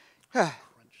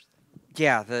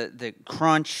 the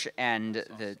crunch and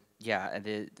the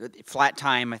flat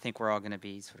time. I think we're all going to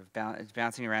be sort of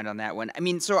bouncing around on that one. I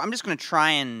mean, so I'm just going to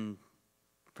try and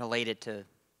relate it to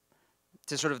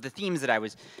sort of the themes that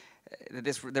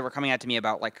that were coming out to me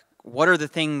about, like, what are the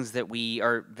things that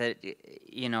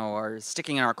are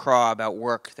sticking in our craw about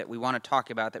work that we want to talk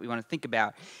about, that we want to think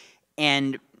about.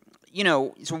 And,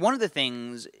 so one of the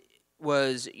things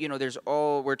was,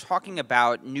 we're talking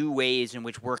about new ways in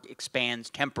which work expands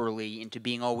temporally into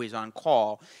being always on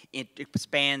call. It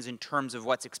expands in terms of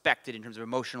what's expected in terms of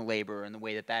emotional labor and the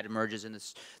way that emerges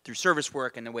through service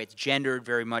work and the way it's gendered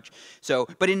very much. So,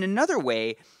 but in another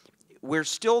way, we're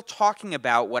still talking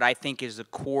about what I think is the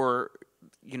core,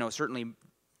 certainly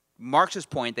Marx's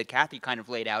point that Kathi kind of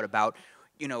laid out about,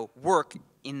 work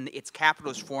in its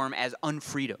capitalist form as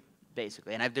unfreedom,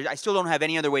 basically. And I still don't have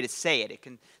any other way to say it. It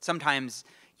can sometimes,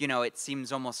 it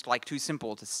seems almost like too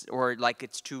simple or like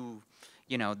it's too,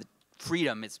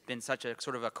 freedom has been such a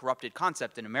sort of a corrupted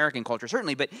concept in American culture,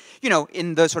 certainly. But,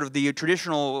 in the sort of the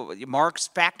traditional Marx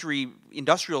factory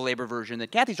industrial labor version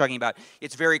that Kathy's talking about,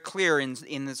 it's very clear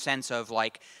in the sense of,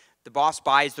 like, the boss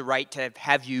buys the right to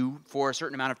have you for a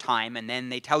certain amount of time, and then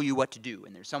they tell you what to do.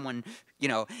 And there's someone,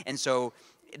 and so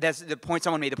that's the point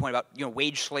someone made, the point about,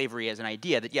 wage slavery as an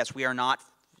idea, that yes, we are not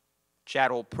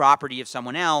chattel property of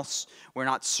someone else, we're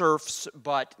not serfs,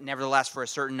 but nevertheless for a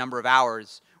certain number of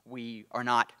hours, we are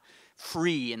not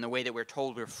free in the way that we're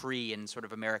told we're free in sort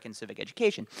of American civic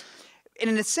education. And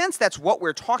in a sense, that's what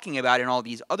we're talking about in all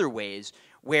these other ways,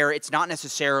 where it's not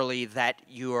necessarily that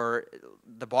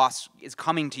the boss is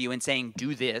coming to you and saying,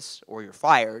 do this, or you're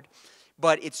fired,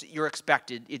 but you're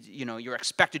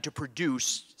expected to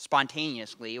produce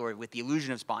spontaneously, or with the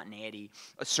illusion of spontaneity,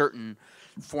 a certain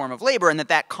form of labor, and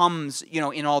that comes,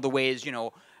 in all the ways,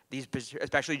 these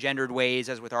especially gendered ways,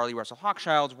 as with Arlie Russell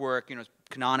Hochschild's work,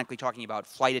 canonically talking about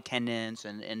flight attendants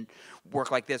and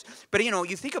work like this. But,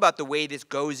 you think about the way this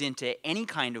goes into any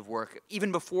kind of work,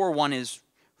 even before one is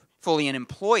fully an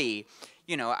employee.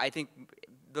 I think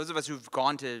those of us who've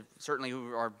gone to, certainly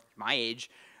who are my age,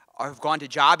 have gone to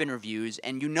job interviews,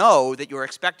 and that you're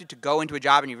expected to go into a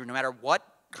job interview, no matter what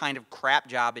kind of crap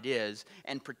job it is,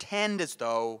 and pretend as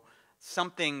though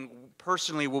something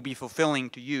personally will be fulfilling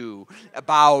to you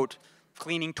about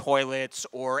cleaning toilets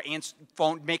or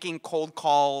making cold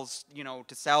calls,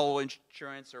 to sell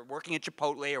insurance, or working at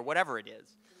Chipotle, or whatever it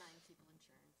is.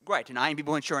 Right, denying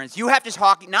people insurance. You have to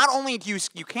talk, not only do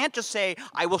you can't just say,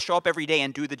 I will show up every day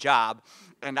and do the job,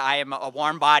 and I am a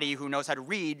warm body who knows how to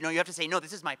read. No, you have to say, no,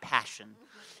 this is my passion.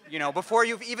 Before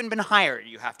you've even been hired,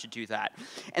 you have to do that.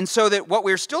 And so that what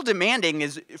we're still demanding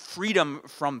is freedom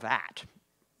from that,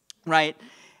 right?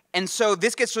 And so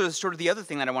this gets to sort of the other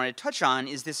thing that I wanted to touch on,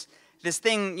 is this this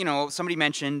thing, you know, somebody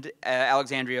mentioned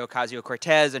Alexandria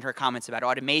Ocasio-Cortez and her comments about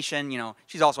automation. You know,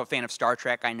 she's also a fan of Star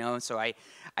Trek, I know, so I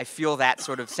feel that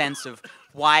sort of sense of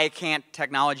why can't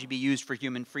technology be used for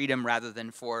human freedom rather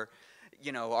than for,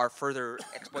 you know, our further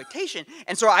exploitation.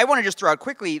 And so I want to just throw out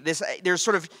quickly this,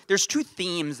 there's two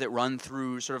themes that run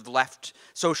through sort of left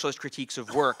socialist critiques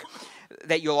of work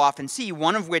that you'll often see,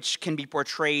 one of which can be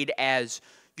portrayed as,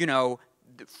 you know,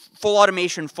 full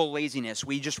automation, full laziness.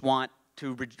 We just want,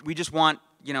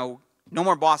 you know, no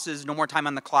more bosses, no more time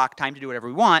on the clock, time to do whatever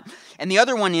we want. And the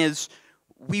other one is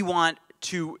we want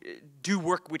to do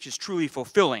work which is truly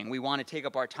fulfilling. We want to take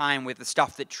up our time with the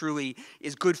stuff that truly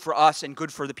is good for us and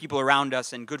good for the people around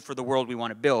us and good for the world we want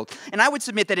to build. And I would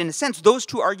submit that in a sense, those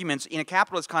two arguments in a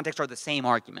capitalist context are the same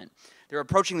argument. They're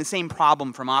approaching the same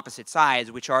problem from opposite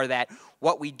sides, which are that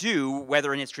what we do,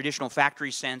 whether in its traditional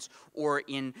factory sense or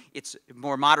in its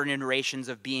more modern iterations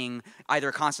of being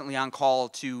either constantly on call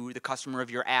to the customer of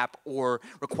your app or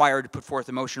required to put forth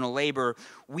emotional labor,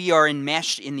 we are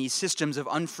enmeshed in these systems of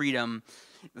unfreedom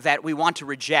that we want to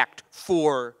reject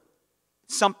for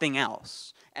something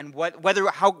else. And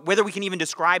whether we can even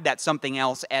describe that something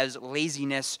else as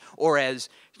laziness or as,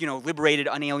 you know, liberated,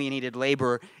 unalienated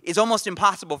labor is almost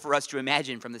impossible for us to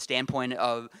imagine from the standpoint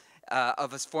of a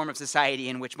form of society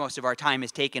in which most of our time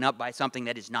is taken up by something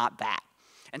that is not that.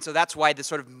 And so that's why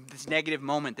this negative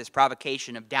moment, this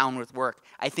provocation of down with work,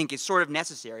 I think is sort of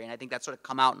necessary, and I think that's sort of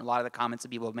come out in a lot of the comments that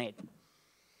people have made.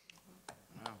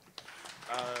 Wow.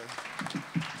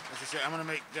 As I say, I'm going to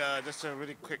make just a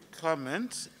really quick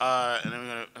comment, and then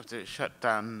we're going to have to shut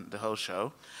down the whole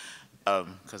show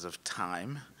because of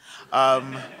time.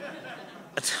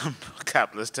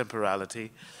 Capitalist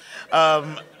temporality.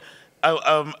 I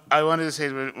wanted to say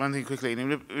one thing quickly.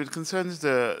 It concerns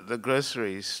the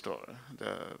grocery store,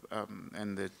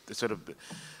 and the sort of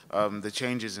the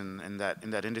changes in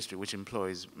that industry, which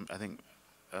employs, I think,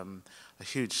 a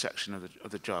huge section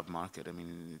of the job market. I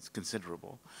mean, it's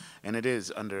considerable, and it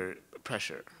is under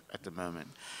pressure at the moment.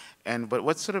 But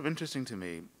what's sort of interesting to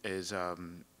me is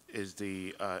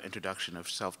the introduction of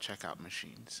self-checkout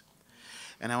machines.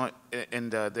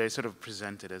 And they're sort of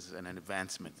presented as an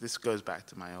advancement. This goes back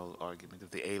to my old argument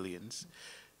of the aliens.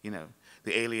 You know,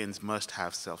 the aliens must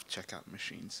have self-checkout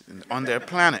machines on their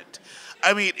planet.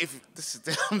 I mean, if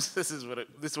this is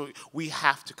what we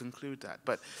have to conclude that.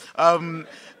 But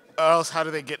or else, how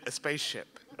do they get a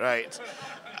spaceship, right?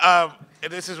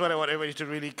 And this is what I want everybody to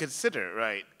really consider,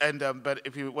 right? And but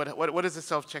if you, what does a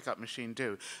self-checkout machine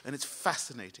do? And it's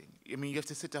fascinating. I mean, you have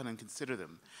to sit down and consider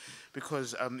them,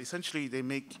 because essentially they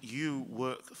make you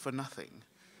work for nothing.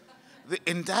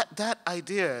 In that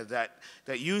idea that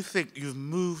you think you've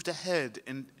moved ahead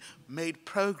and made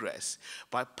progress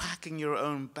by packing your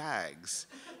own bags,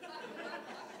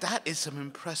 that is some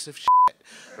impressive shit,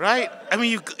 right? I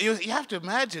mean, you have to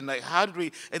imagine, like, how did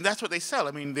we, and that's what they sell.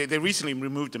 I mean, they recently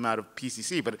removed them out of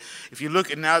PCC, but if you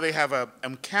look, and now they have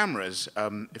cameras,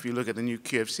 if you look at the new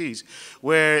QFCs,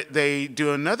 where they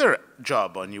do another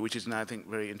job on you, which is now, I think,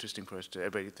 very interesting for us to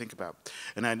everybody to think about.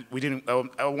 And I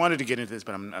wanted to get into this,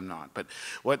 but I'm not. But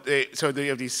so they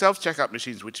have these self-checkout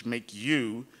machines which make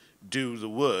you do the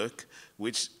work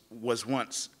which was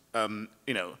once,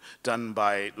 you know, done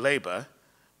by labor,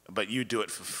 but you do it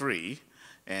for free,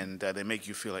 and they make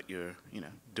you feel like you're, you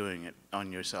know, doing it on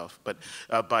yourself, but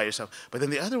by yourself. But then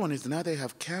the other one is now they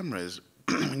have cameras.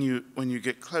 when you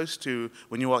get close to,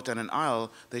 when you walk down an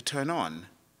aisle, they turn on,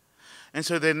 and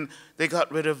so then they got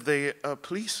rid of the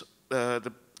police,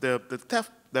 the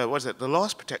theft, the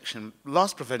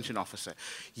loss prevention officer.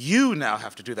 You now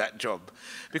have to do that job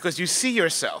because you see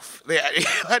yourself.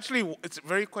 Actually, it's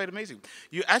quite amazing.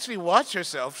 You actually watch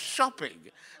yourself shopping,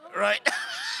 right?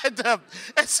 And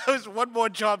so it's one more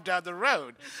job down the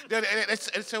road.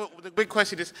 And so the big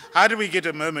question is, how do we get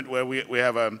a moment where we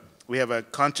have a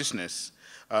consciousness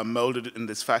molded in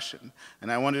this fashion?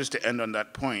 And I wanted us to end on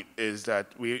that point, is that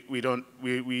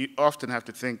we often have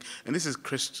to think, and this is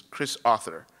Chris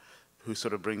Arthur, who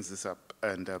sort of brings this up,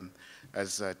 and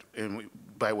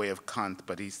by way of Kant,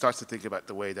 but he starts to think about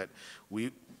the way that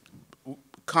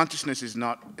consciousness is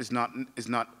not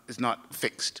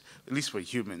fixed, at least for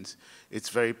humans. It's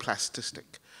very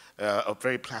plastic.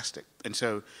 And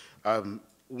so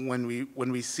when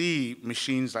we see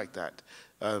machines like that,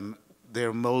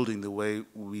 they're molding the way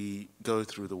we go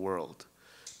through the world.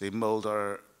 They mold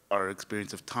our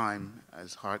experience of time,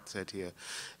 as Hardt said here,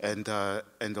 and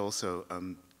also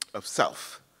of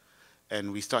self.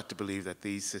 And we start to believe that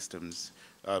these systems,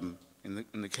 in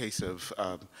the case of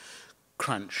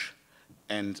crunch,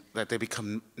 and that they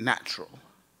become natural,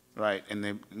 right?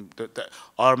 And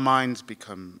our minds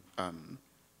become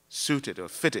suited or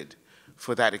fitted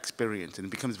for that experience. And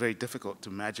it becomes very difficult to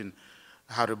imagine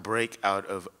how to break out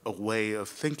of a way of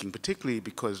thinking, particularly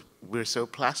because we're so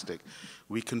plastic.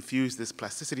 We confuse this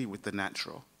plasticity with the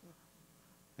natural.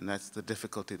 And that's the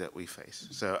difficulty that we face.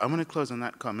 So I'm going to close on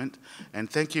that comment. And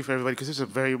thank you for everybody, because this is a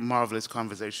very marvelous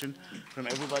conversation from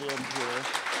everybody on here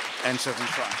and so from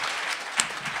France.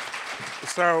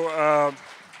 So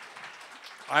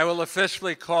I will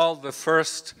officially call the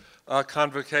first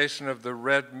convocation of the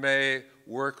Red May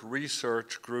Work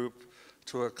Research Group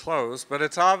to a close, but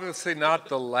it's obviously not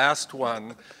the last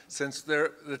one, since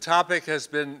the topic has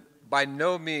been by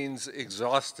no means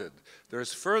exhausted.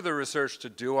 There's further research to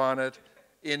do on it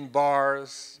in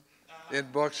bars, in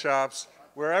bookshops,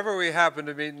 wherever we happen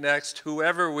to meet next,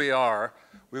 whoever we are,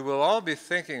 we will all be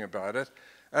thinking about it.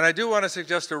 And I do want to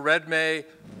suggest a Red May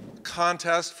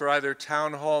contest for either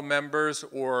town hall members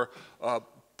or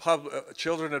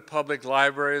children at public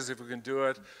libraries, if we can do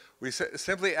it. We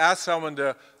simply ask someone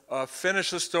to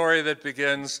finish the story that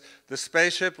begins, the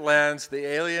spaceship lands, the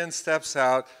alien steps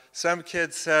out, some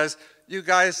kid says, you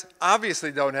guys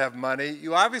obviously don't have money,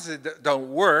 you obviously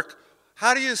don't work,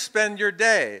 how do you spend your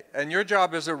day? And your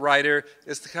job as a writer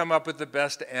is to come up with the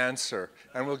best answer,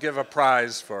 and we'll give a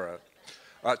prize for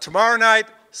it. Tomorrow night,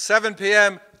 7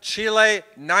 p.m., Chile,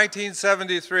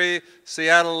 1973,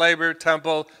 Seattle Labor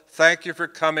Temple. Thank you for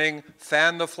coming.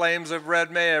 Fan the flames of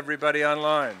Red May, everybody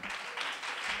online.